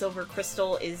legendary silver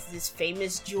crystal is this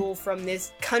famous jewel from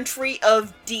this country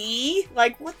of D.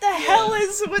 Like, what the hell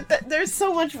is with the... There's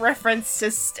so much reference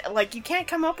to... like, you can't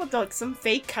come up with, like, some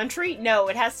fake country. No,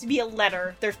 it has to be a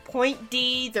letter. There's Point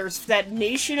D, there's that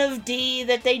nation of D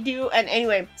that they do, and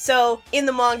anyway. So, in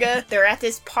the manga, they're at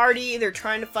this party, they're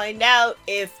trying to find out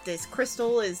if this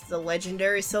crystal is the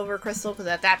legendary silver crystal, because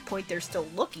at that point they're still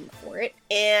looking for it.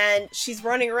 And she's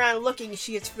running around looking,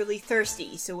 she gets really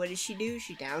thirsty. So what does she do?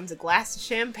 She downs a glass of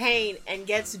champagne and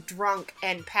gets drunk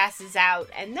and passes out.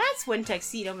 And that's when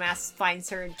Tuxedo Mask finds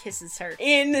her and kisses her.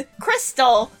 In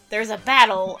Crystal, there's a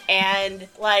battle, and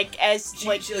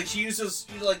she uses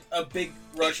like a big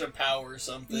rush of power or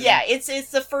something. Yeah, it's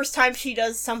the first time she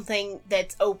does something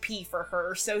that's OP for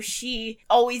her, so she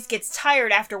always gets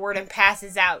tired afterward and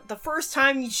passes out. The first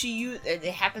time it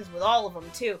happens with all of them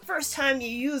too. First time you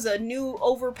use a new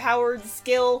overpowered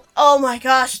skill, oh my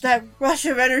gosh, that rush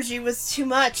of energy was too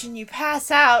much and you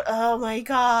pass out, oh my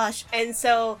gosh. And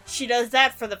so she does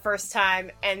that for the first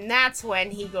time, and that's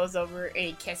when he goes over and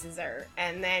he kisses her,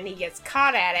 and then he gets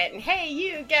caught at it, and hey,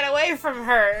 you get away from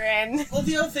her, and... Well,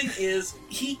 the other thing is,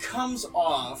 he comes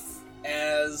off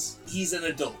as he's an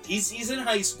adult. He's in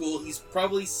high school. He's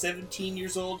probably 17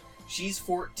 years old. She's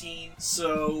 14,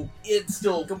 so it's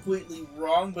still completely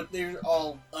wrong, but they're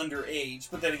all underage.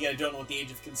 But then again, I don't know what the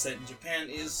age of consent in Japan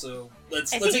is, so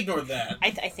let's ignore that.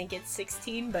 I think it's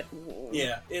 16, but...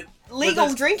 Yeah.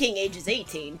 Legal drinking age is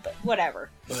 18, but whatever.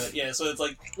 But yeah, so it's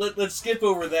like, let's skip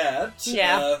over that.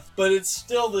 Yeah. But it's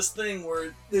still this thing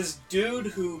where this dude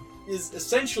who is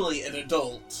essentially an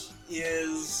adult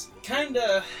is kind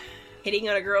of... hitting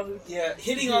on a girl who... Yeah,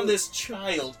 hitting on this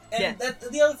child. And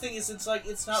the other thing is, it's not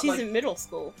she's like... She's in middle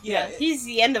school. Yeah. He's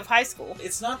the end of high school.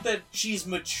 It's not that she's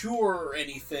mature or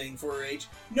anything for her age.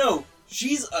 No,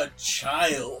 she's a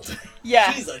child.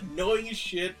 Yeah. She's annoying as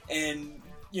shit, and...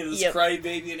 this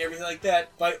crybaby and everything like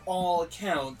that, by all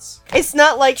accounts. It's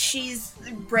not like she's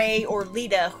Rey or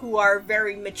Lita, who are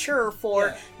very mature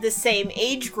for the same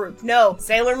age group. No,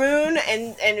 Sailor Moon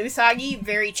and Usagi,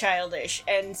 very childish.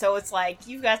 And so it's like,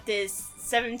 you've got this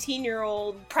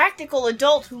 17-year-old practical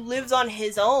adult who lives on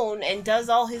his own and does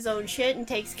all his own shit and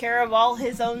takes care of all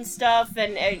his own stuff.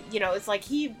 And, it's like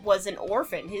he was an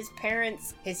orphan. His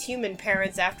parents, his human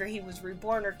parents, after he was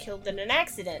reborn, are killed in an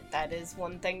accident. That is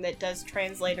one thing that does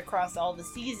translate across all the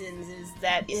seasons, is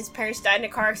that his parents died in a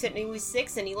car accident when he was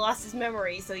 6 and he lost his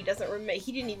memory, so he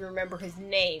didn't even remember his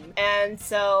name. And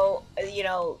so,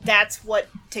 that's what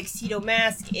Tuxedo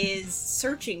Mask is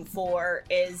searching for,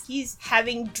 is he's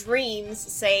having dreams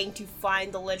saying to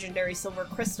find the legendary silver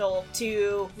crystal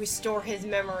to restore his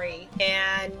memory.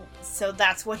 And so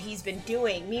that's what he's been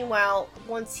doing. Meanwhile,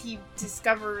 once he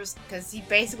discovers, because he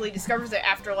basically discovers it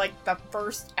after like the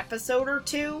first episode or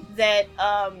two, that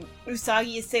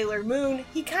Usagi is Sailor Moon,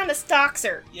 he kind of stalks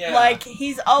her. Yeah. Like,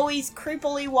 he's always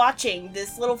creepily watching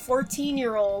this little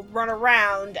 14-year-old run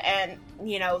around and,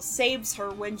 saves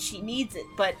her when she needs it.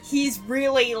 But he's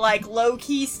really, like,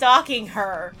 low-key stalking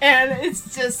her. And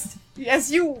it's just,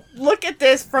 as you look at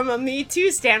this from a Me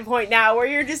Too standpoint now, where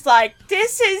you're just like,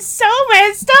 this is so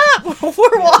messed up.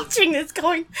 We're watching this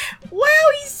going, wow,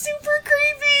 he's super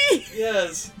creepy.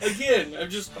 Yes. Again,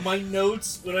 my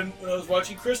notes when I was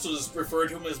watching Crystal just referred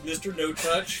to him as Mr. No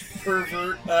Touch,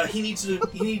 pervert.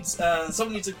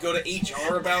 Someone needs to go to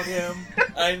HR about him.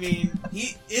 I mean,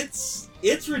 it's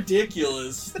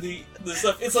ridiculous. The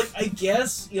stuff. It's like, I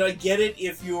guess, I get it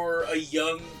if you're a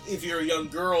young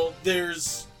girl.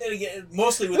 There's, and again,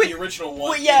 mostly with the original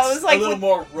one, it was like a little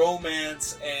more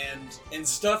romance and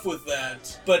stuff with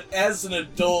that. But as an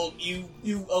adult, you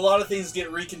a lot of things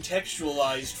get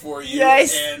recontextualized for you,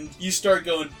 yes. And you start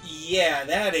going, yeah,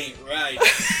 that ain't right.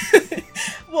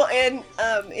 Well, and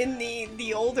in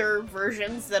the older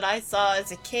versions that I saw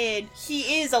as a kid,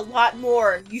 he is a lot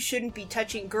more, you shouldn't be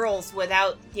touching girls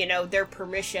without, their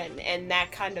permission and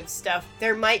that kind of stuff.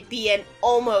 There might be an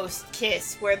almost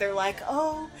kiss where they're like,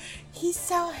 oh, he's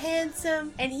so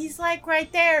handsome, and he's like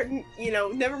right there.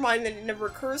 Never mind that it never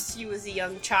occurs to you as a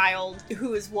young child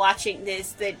who is watching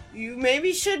this that you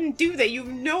maybe shouldn't do that. You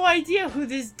have no idea who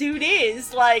this dude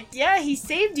is. Like, yeah, he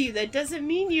saved you. That doesn't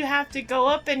mean you have to go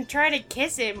up and try to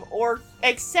kiss him, or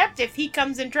except if he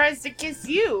comes and tries to kiss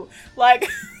you. Like,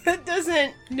 that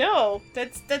doesn't, no,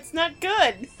 that's not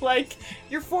good. Like,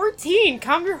 you're 14,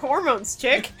 calm your hormones,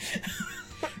 chick.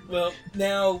 Well,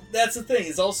 now, that's the thing,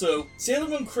 is also, Sailor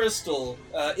Moon Crystal,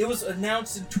 it was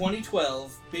announced in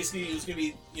 2012. Basically, it was going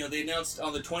to be, they announced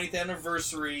on the 20th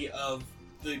anniversary of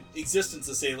the existence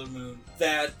of Sailor Moon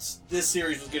that this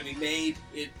series was going to be made.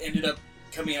 It ended up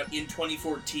coming out in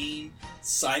 2014,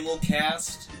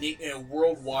 simulcast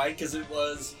worldwide, because it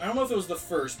was, I don't know if it was the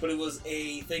first, but it was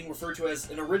a thing referred to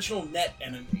as an original net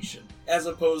animation, as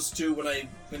opposed to what I've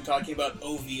been talking about,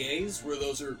 OVAs, where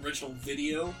those are original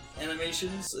video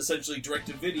animations, essentially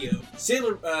direct-to-video.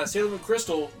 Sailor Moon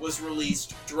Crystal was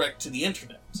released direct to the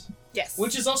internet. Yes.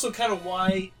 Which is also kind of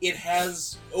why it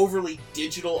has overly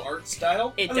digital art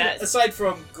style. It does. Aside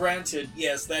from, granted,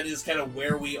 yes, that is kind of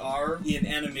where we are in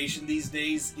animation these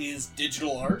days, is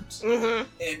digital art. Mm-hmm.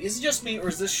 And is it just me, or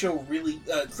is this show really,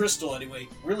 Crystal anyway,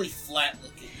 really flat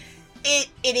looking? It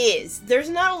is. There's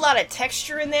not a lot of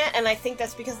texture in that, and I think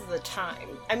that's because of the time.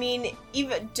 I mean,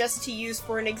 even just to use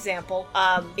for an example,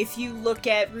 if you look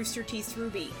at Rooster Teeth's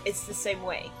Ruby, it's the same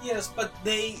way. Yes, but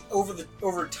they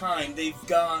over time they've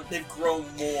grown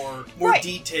more right.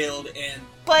 detailed and.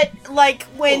 But like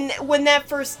when that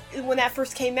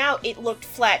first came out, it looked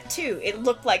flat too. It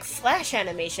looked like Flash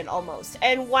animation almost.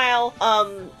 And while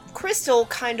Crystal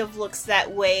kind of looks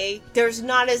that way, there's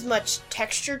not as much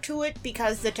texture to it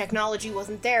because the technology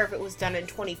wasn't there if it was done in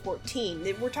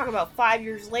 2014. We're talking about 5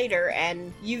 years later,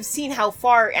 and you've seen how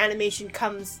far animation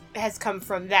has come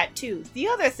from that too. The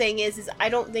other thing is I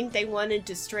don't think they wanted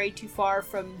to stray too far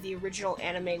from the original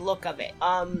anime look of it.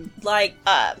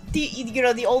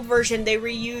 The old version, they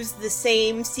reused the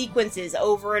same sequences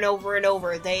over and over and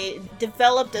over. They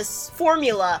developed a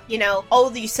formula,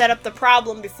 you set up the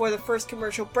problem before the first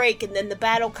commercial break, and then the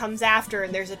battle comes after,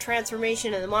 and there's a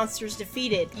transformation and the monster's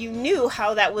defeated. You knew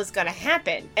how that was gonna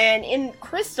happen. And in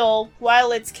Crystal,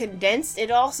 while it's condensed,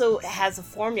 it also has a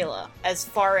formula as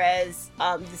far as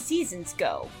the seasons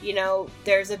go.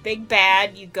 There's a big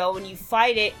bad, you go and you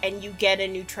fight it, and you get a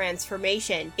new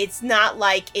transformation. It's not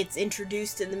like it's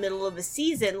introduced in the middle of a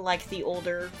season like the old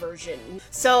older version.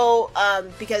 So,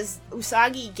 because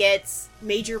Usagi gets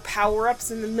major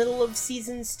power-ups in the middle of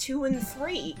seasons 2 and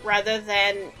 3 rather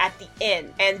than at the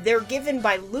end, and they're given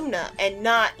by Luna and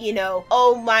not, the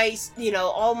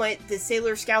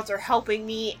Sailor Scouts are helping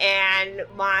me and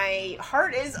my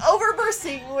heart is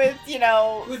overbursting with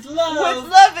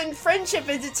love and friendship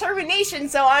and determination,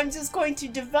 so I'm just going to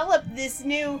develop this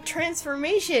new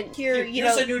transformation here.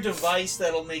 Here's a new device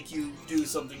that'll make you do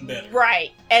something better.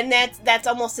 Right, and that's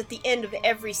almost at the end of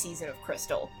every season of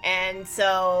Crystal, and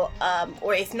so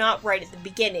or if not right at the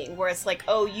beginning, where it's like,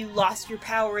 oh, you lost your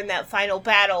power in that final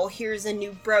battle, here's a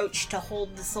new brooch to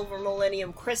hold the Silver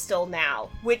Millennium Crystal now,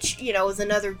 which, is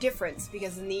another difference,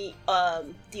 because in the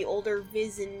older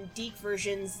Viz and Deke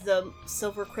versions, the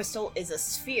Silver Crystal is a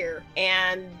sphere,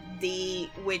 and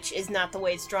which is not the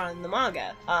way it's drawn in the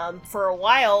manga. For a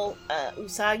while,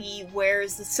 Usagi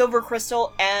wears the Silver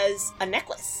Crystal as a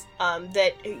necklace.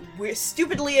 That,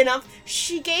 stupidly enough,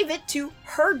 she gave it to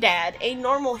her dad, a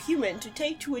normal human, to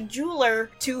take to a jeweler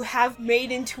to have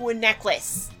made into a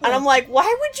necklace. And I'm like,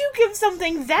 why would you give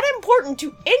something that important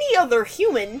to any other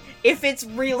human if it's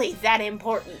really that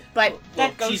important? But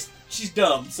that goes... She's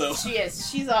dumb, so... She is.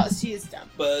 She is dumb.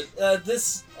 But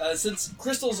since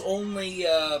Crystal's only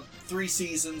 3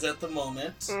 seasons at the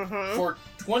moment, for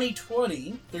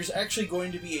 2020, there's actually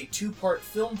going to be a 2-part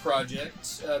film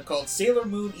project called Sailor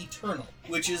Moon Eternal,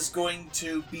 which is going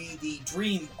to be the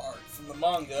dream arc from the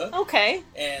manga. Okay.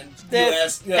 And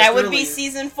that would be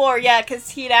season 4, yeah, because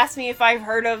he'd asked me if I've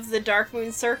heard of the Dark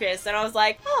Moon Circus, and I was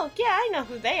like, oh, yeah, I know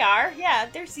who they are. Yeah,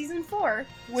 they're season 4,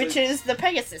 which is the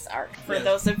Pegasus arc, for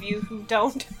those of you who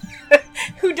don't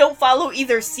follow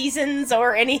either seasons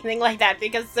or anything like that,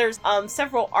 because there's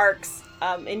several arcs.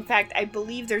 In fact, I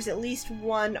believe there's at least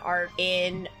one arc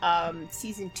in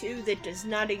season 2 that does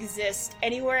not exist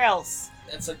anywhere else.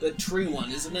 That's like the tree one,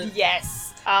 isn't it?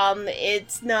 Yes.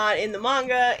 It's not in the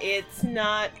manga, it's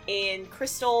not in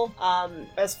Crystal.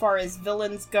 As far as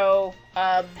villains go,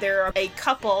 there are a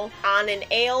couple, An and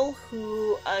Ale,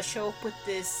 who show up with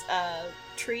this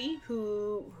tree,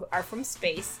 who are from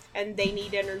space, and they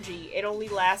need energy. It only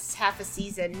lasts half a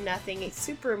season, nothing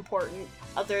super important,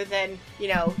 other than,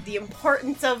 the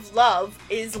importance of love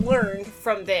is learned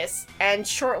from this. And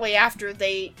shortly after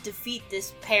they defeat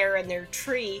this pair and their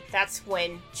tree, that's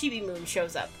when Chibi Moon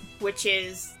shows up, which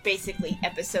is basically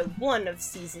episode 1 of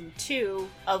season 2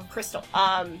 of Crystal.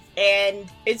 And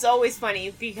it's always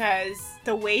funny because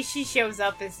the way she shows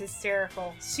up is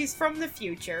hysterical. She's from the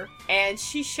future, and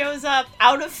she shows up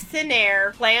out of thin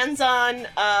air, lands on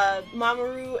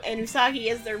Mamoru and Usagi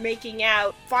as they're making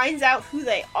out, finds out who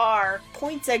they are,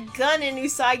 points a gun in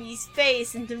Usagi's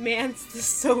face, and demands the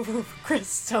Silver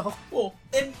Crystal. Well,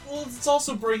 let's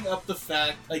also bring up the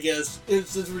fact, I guess,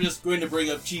 since we're just going to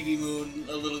bring up Chibi Moon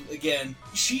a little again,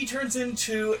 she turns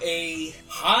into a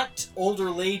hot older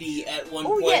lady at one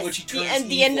point when she turns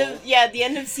evil. The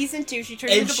end of season 2, she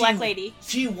turns into Black Lady.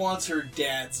 She wants her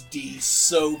dad's D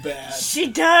so bad. She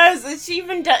does, and she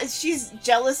even does. She's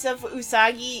jealous of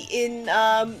Usagi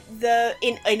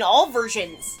in all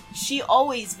versions. She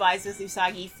always vies with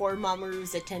Usagi for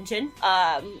Mamoru's attention.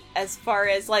 As far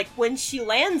as, when she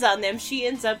lands on them, she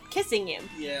ends up kissing him.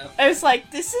 Yeah. I was like,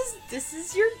 this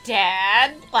is your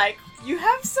dad? You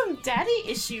have some daddy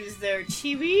issues there,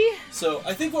 Chibi. So,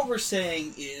 I think what we're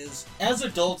saying is, as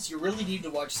adults, you really need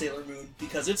to watch Sailor Moon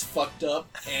because it's fucked up,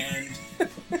 and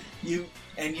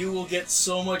you will get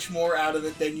so much more out of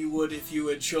it than you would if you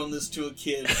had shown this to a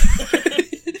kid.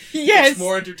 Yes. It's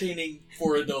more entertaining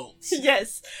for adults.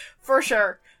 Yes, for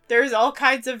sure. There's all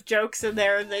kinds of jokes in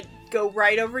there that go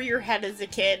right over your head as a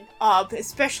kid.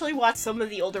 Especially watch some of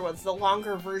the older ones, the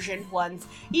longer version ones.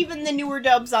 Even the newer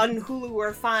dubs on Hulu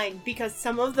are fine, because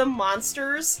some of the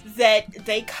monsters that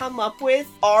they come up with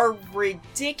are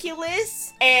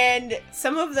ridiculous, and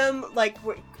some of them,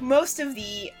 most of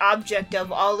the object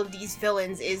of all of these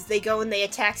villains is they go and they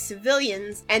attack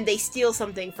civilians and they steal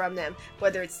something from them,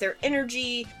 whether it's their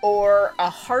energy or a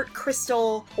heart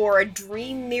crystal or a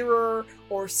dream mirror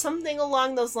or something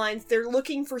along those lines. They're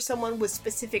looking for someone with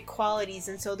specific qualities,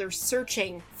 and so they're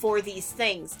searching for these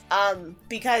things.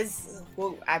 Because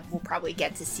we'll probably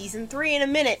get to season 3 in a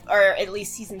minute, or at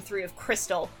least season 3 of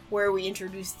Crystal, where we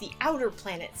introduce the Outer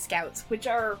Planet Scouts, which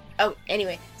are... Oh,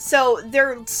 anyway. So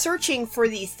they're searching for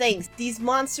these things. These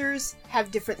monsters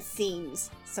have different themes.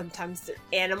 Sometimes they're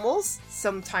animals,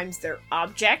 sometimes they're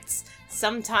objects,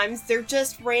 sometimes they're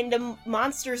just random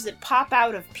monsters that pop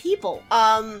out of people.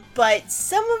 But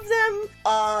some of them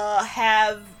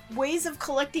have ways of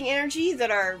collecting energy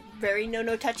that are very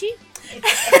no-touchy.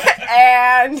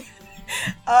 And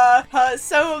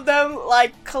Some of them,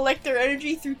 like, collect their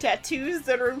energy through tattoos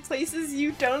that are in places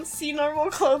you don't see normal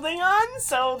clothing on,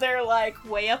 so they're, like,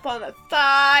 way up on a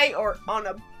thigh or on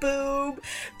a boob.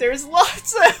 There's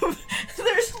lots of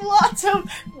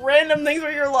random things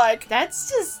where you're like, that's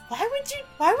just, why would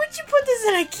you put this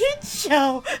in a kid's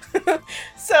show?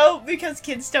 So, because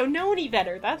kids don't know any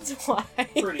better, that's why.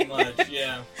 Pretty much,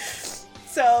 yeah.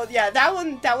 So, yeah, that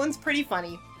one's pretty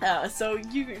funny. So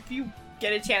if you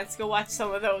get a chance, go watch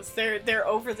some of those. They're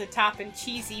over the top and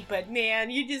cheesy, but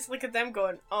man, you just look at them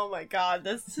going, oh my god,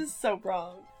 this is so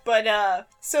wrong. But,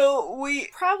 so we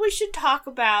probably should talk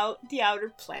about the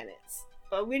outer planets.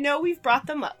 But we know we've brought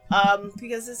them up,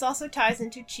 because this also ties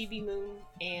into Chibi Moon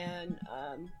and,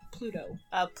 Pluto.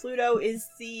 Pluto is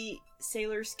the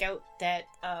Sailor Scout that,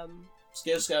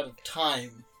 Scout of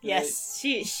Time. Yes,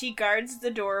 she guards the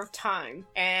door of time.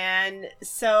 And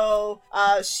so,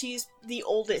 she's the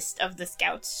oldest of the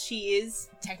scouts. She is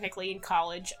technically in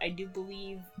college. I do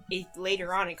believe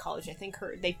later on in college. I think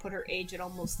they put her age at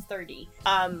almost 30.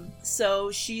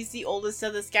 So she's the oldest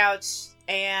of the scouts,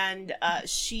 and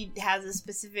she has a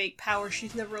specific power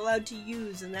she's never allowed to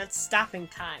use, and that's stopping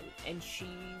time. And she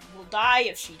will die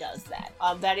if she does that.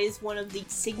 That is one of the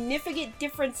significant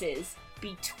differences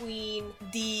between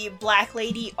the Black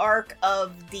Lady arc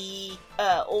of the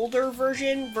older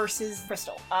version versus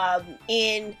Crystal.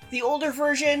 In the older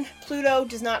version, Pluto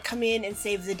does not come in and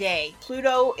save the day.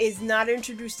 Pluto is not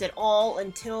introduced at all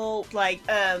until, like,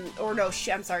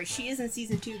 she is in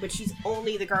season 2, but she's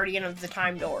only the guardian of the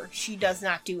time door. She does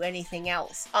not do anything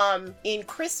else. In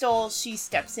Crystal, she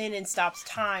steps in and stops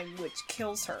time, which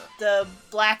kills her. The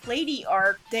Black Lady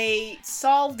arc, they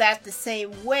solve that the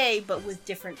same way, but with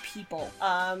different people.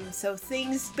 So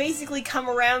things basically come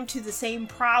around to the same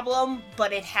problem,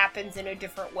 but it happens in a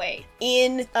different way.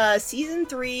 In season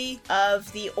 3 of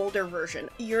the older version,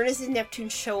 Uranus and Neptune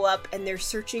show up and they're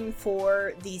searching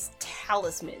for these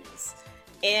talismans.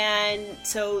 And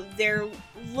so they're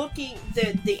looking,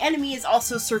 the enemy is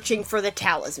also searching for the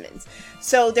talismans.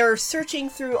 So they're searching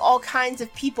through all kinds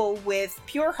of people with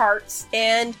pure hearts,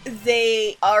 and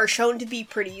they are shown to be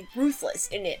pretty ruthless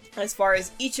in it, as far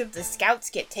as each of the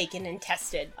scouts get taken and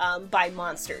tested by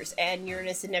monsters, and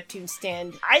Uranus and Neptune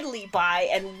stand idly by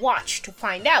and watch to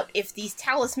find out if these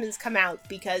talismans come out,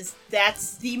 because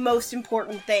that's the most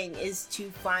important thing, is to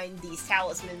find these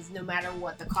talismans no matter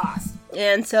what the cost.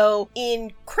 And so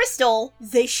in Crystal,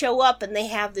 they show up and they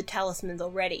have the talismans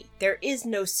already. There is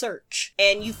no search,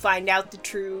 and you find out the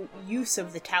true use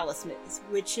of the talismans,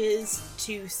 which is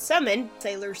to summon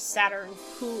Sailor Saturn,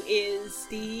 who is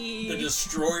the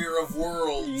destroyer of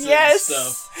worlds. Yes.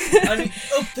 And stuff. I mean,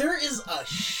 there is a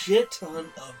shit ton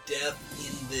of death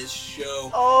in this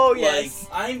show. Oh, yes.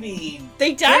 Like, I mean,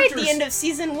 they die at the end of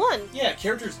season 1. Yeah,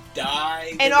 characters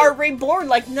die and are reborn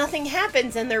like nothing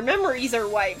happens, and their memories are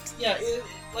wiped. Yeah.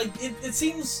 It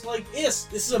seems like this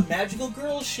is a magical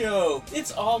girl show.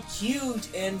 It's all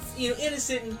cute and,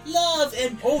 innocent and love,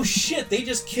 and oh shit, they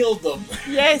just killed them.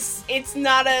 Yes, it's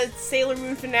not a Sailor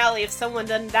Moon finale if someone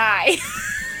doesn't die.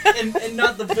 and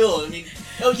not the villain. I mean,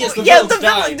 oh yes, the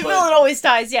villain always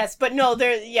dies, yes, but no,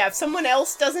 if someone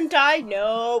else doesn't die,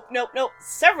 nope.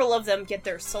 Several of them get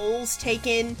their souls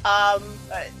taken.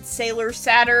 Sailor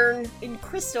Saturn in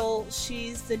Crystal,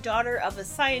 she's the daughter of a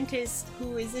scientist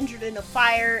who is injured in a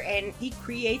fire, and he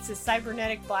creates a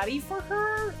cybernetic body for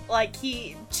her. Like,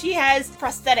 she has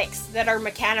prosthetics that are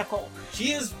mechanical.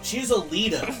 She's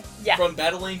Alita. Yeah. From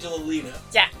Battle Angel Alita.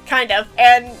 Yeah, kind of.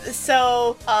 And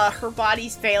so, her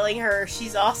body's failing her.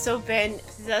 She's also been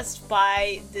possessed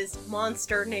by this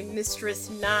monster named Mistress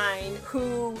 9,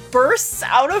 who bursts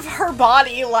out of her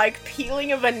body like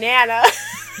peeling a banana.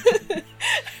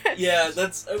 Yeah,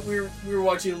 that's we were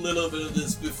watching a little bit of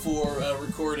this before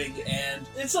recording, and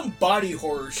it's some body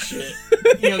horror shit,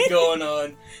 going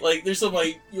on. Like, there's some,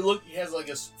 like, he has, like,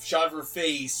 a shot of her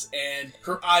face, and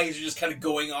her eyes are just kind of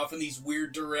going off in these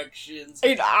weird directions.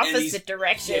 In opposite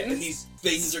directions. Yeah, and these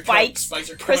things are spikes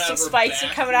are coming out of her spikes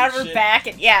back. Are coming out of her back,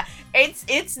 and yeah,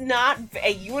 it's not.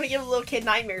 Hey, you want to give a little kid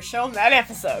nightmares? Show him that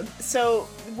episode. So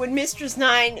when Mistress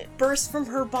 9 bursts from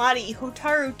her body,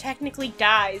 Hotaru technically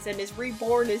dies and is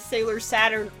reborn as Sailor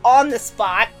Saturn on the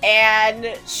spot,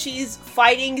 and she's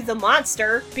fighting the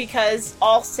monster because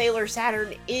all Sailor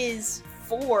Saturn is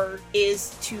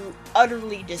to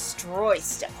utterly destroy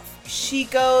stuff. She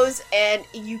goes, and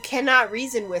you cannot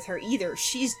reason with her either.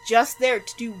 She's just there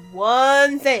to do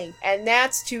one thing, and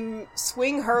that's to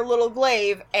swing her little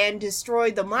glaive and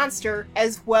destroy the monster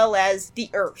as well as the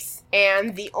Earth.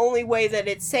 And the only way that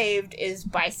it's saved is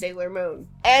by Sailor Moon.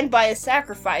 and by a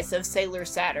sacrifice of Sailor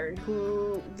Saturn,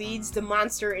 who leads the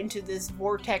monster into this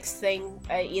vortex thing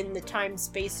in the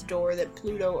time-space door that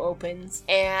Pluto opens,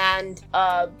 and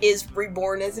is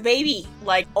reborn as a baby,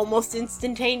 like, almost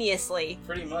instantaneously.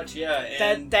 Pretty much, yeah.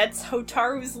 And That's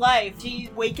Hotaru's life. She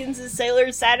awakens as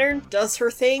Sailor Saturn, does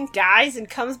her thing, dies, and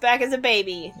comes back as a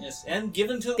baby. yes, and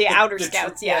given to The Outer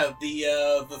Scouts, yeah.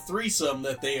 The threesome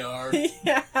that they are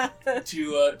Yeah.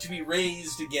 to be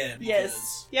raised again.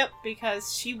 Yes. Yep,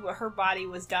 because her body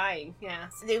was dying. Yeah.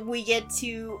 So then we get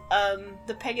to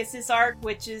the Pegasus arc,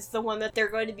 which is the one that they're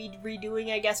going to be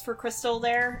redoing, I guess, for Crystal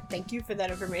there. Thank you for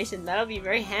that information. That'll be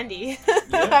very handy.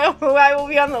 Yeah. I will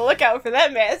be on the lookout for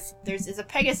that mess. There's a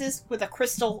Pegasus with a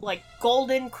crystal, like,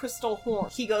 golden crystal horn.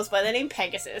 He goes by the name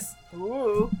Pegasus.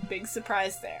 Ooh, big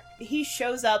surprise there. He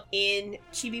shows up in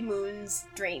Chibi Moon's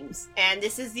dreams. And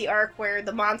this is the arc where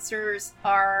the monsters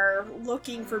are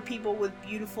looking for people with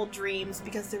beautiful dreams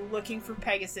because they're looking for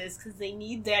Pegasus because they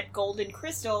need that golden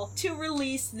crystal to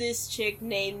release this chick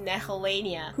named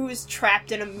Nehelania, who is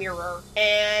trapped in a mirror.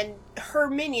 And her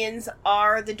minions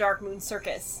are the Dark Moon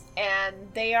Circus, and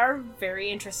they are very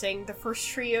interesting. The first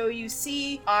trio you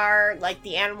see are like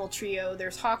the animal trio.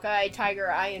 There's Hawkeye, Tiger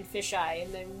Eye, and Fisheye,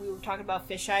 and then we were talking about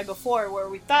Fisheye before, where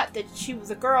we thought that she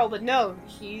was a girl, but no,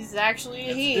 he's actually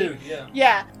a he. Dude, yeah.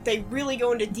 Yeah, they really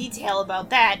go into detail about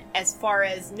that, as far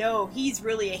as, no, he's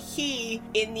really a he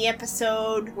in the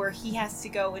episode where he has to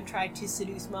go and try to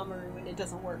seduce Mamoru and it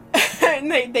doesn't work.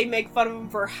 And they make fun of him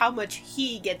for how much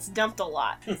he gets dumped a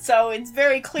lot. So it's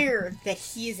very clear that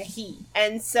he is a he.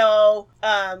 And so,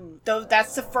 though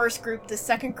that's the first group. The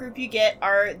second group you get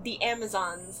are the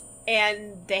Amazons.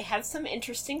 And they have some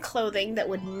interesting clothing that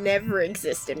would never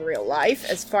exist in real life,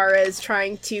 as far as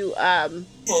trying to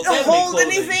hold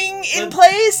anything in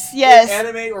place. Yes.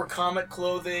 Anime or comic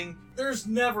clothing, there's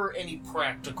never any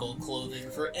practical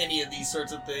clothing for any of these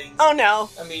sorts of things. Oh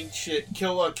no. I mean, shit,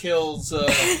 Kill la Kill's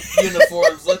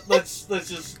uniforms. Let's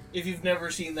just, if you've never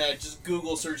seen that, just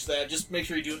Google search that. Just make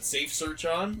sure you do it safe search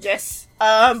on. Yes.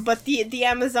 But the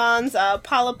Amazons,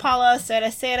 Pala Pala,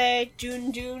 Sere Sere,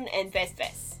 Jun Jun, and Ves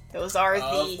Ves. Those are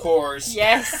Of course.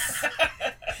 Yes.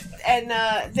 And,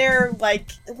 they're like,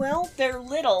 well, they're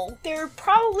little. They're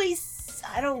probably,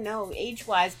 I don't know,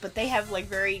 age-wise, but they have, like,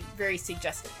 very, very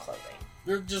suggestive clothing.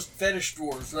 They're just fetish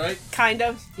dwarves, right? Kind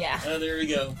of, yeah. Oh, there we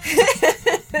go.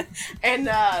 And,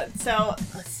 so,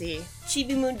 let's see.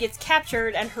 Chibi Moon gets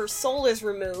captured and her soul is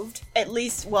removed. At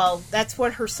least, well, that's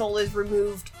when her soul is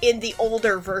removed in the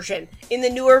older version. In the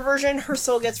newer version, her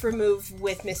soul gets removed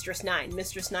with Mistress Nine.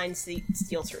 Mistress Nine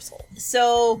steals her soul.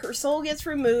 So, her soul gets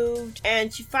removed,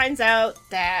 and she finds out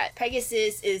that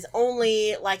Pegasus is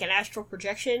only like an astral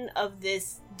projection of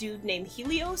this dude named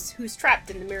Helios, who's trapped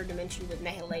in the mirror dimension with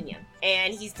Nehelania.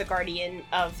 And he's the guardian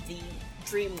of the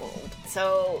dream world.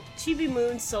 So Chibi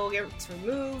Moon's soul gets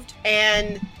removed,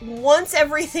 and once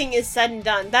everything is said and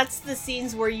done, that's the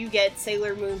scenes where you get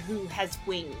Sailor Moon who has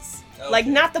wings. Okay. Like,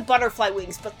 not the butterfly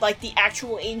wings, but like the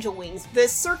actual angel wings. The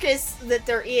circus that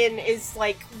they're in is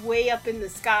like way up in the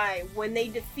sky. When they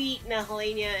defeat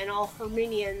Nehelania and all her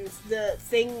minions, the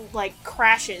thing like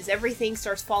crashes. Everything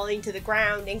starts falling to the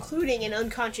ground, including an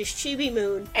unconscious Chibi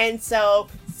Moon. And so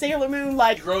Sailor Moon,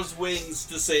 like, grows wings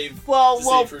to save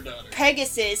her daughter.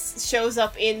 Pegasus shows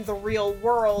up in the real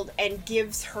world and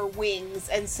gives her wings,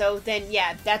 and so then,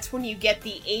 yeah, that's when you get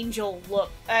the angel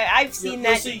look. I've seen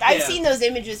I've seen those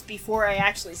images before I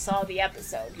actually saw the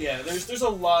episode. Yeah, there's a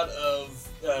lot of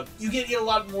you get a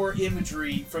lot more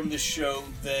imagery from this show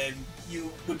than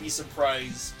you would be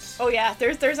surprised. Oh yeah,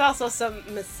 there's also some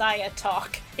Messiah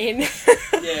talk in.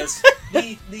 Yes,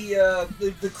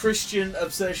 the Christian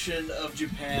obsession of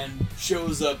Japan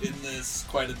shows up in this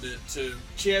quite a bit too.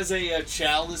 She has a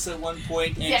chalice at one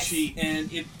point,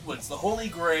 and yes. What's the Holy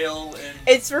Grail, and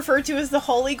it's referred to as the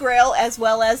Holy Grail as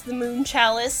well as the Moon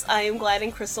Chalice. I am glad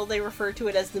in Crystal they refer to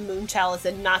it as the Moon Chalice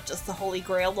and not just the Holy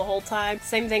Grail the whole time.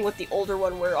 Same thing with the older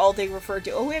one, where all they refer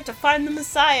to, oh, we have to find the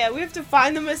Messiah, we have to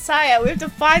find the Messiah, we have to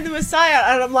find the Messiah,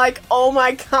 and I'm like, oh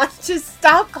my god, just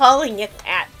stop calling it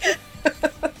that.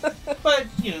 But,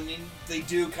 I mean, they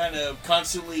do kind of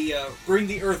constantly bring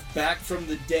the Earth back from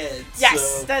the dead.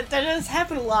 Yes, so. that does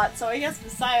happen a lot, so I guess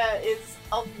Messiah is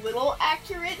a little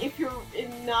accurate if you're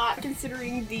not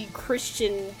considering the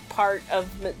Christian part of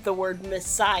the word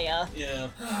Messiah. Yeah.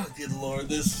 Oh, good lord,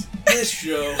 this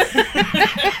show.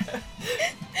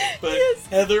 But yes.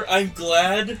 Heather, I'm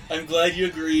glad you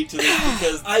agreed to this,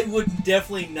 because I would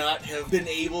definitely not have been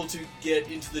able to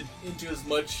get into as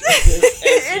much of this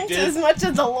as you did. As much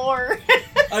of the lore.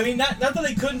 I mean, not that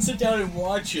I couldn't sit down and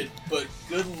watch it, but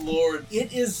good lord,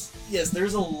 it is. yes,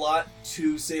 there's a lot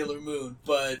to Sailor Moon,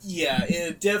 but yeah,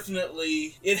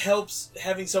 it helps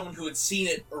having someone who had seen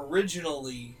it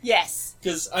originally. Yes.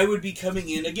 Because I would be coming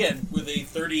in, again, with a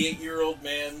 38-year-old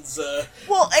man's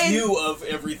view of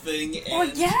everything. And well,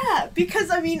 yeah,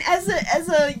 because, I mean, as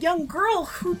a young girl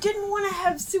who didn't want to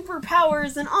have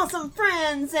superpowers and awesome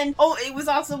friends, and, it was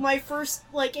also my first,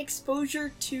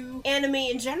 exposure to anime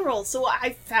in general, so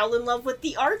I fell in love with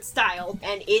the art style,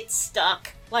 and it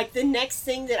stuck. The next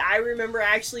thing that I remember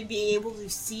actually being able to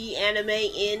see anime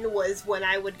in was when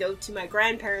I would go to my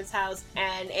grandparents' house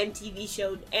and MTV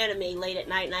showed anime late at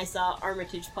night and I saw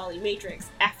Armitage Polymatrix.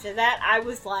 After that, I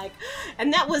was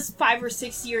and that was 5 or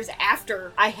 6 years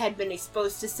after I had been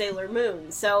exposed to Sailor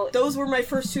Moon. So those were my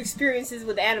first 2 experiences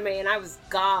with anime and I was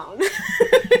gone.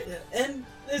 Yeah, and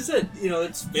as I said,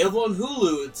 it's available on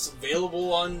Hulu, it's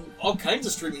available on all kinds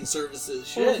of streaming services.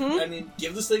 Shit, I mean,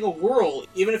 give this thing a whirl.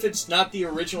 Even if it's not the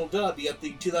original dub, you got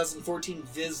the 2014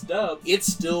 Viz dub, it's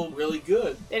still really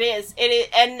good. It is,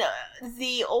 and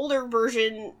the older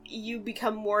version, you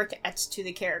become more attached to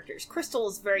the characters. Crystal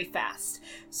is very fast.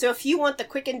 So if you want the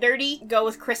quick and dirty, go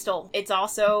with Crystal. It's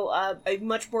also a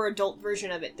much more adult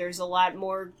version of it. There's a lot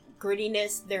more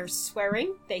grittiness, there's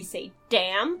swearing, they say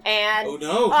damn, and oh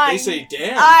no, they say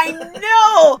damn. I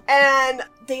know! And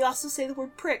they also say the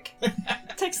word prick.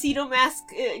 Tuxedo Mask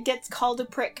gets called a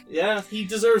prick. Yeah, he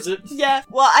deserves it. Yeah,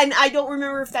 well, and I don't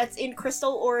remember if that's in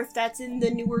Crystal or if that's in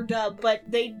the newer dub, but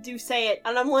they do say it,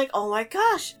 and I'm like, oh my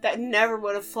gosh, that never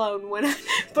would have flown when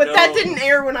but No. that didn't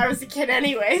air when I was a kid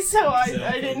anyway, so Exactly.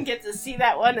 I didn't get to see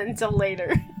that one until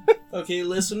later. Okay,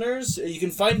 listeners, you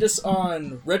can find us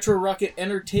on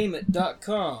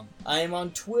RetroRocketEntertainment.com. I am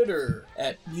on Twitter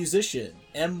at musician,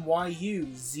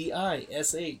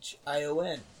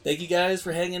 MYUZISHION. Thank you guys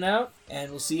for hanging out,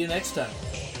 and we'll see you next time.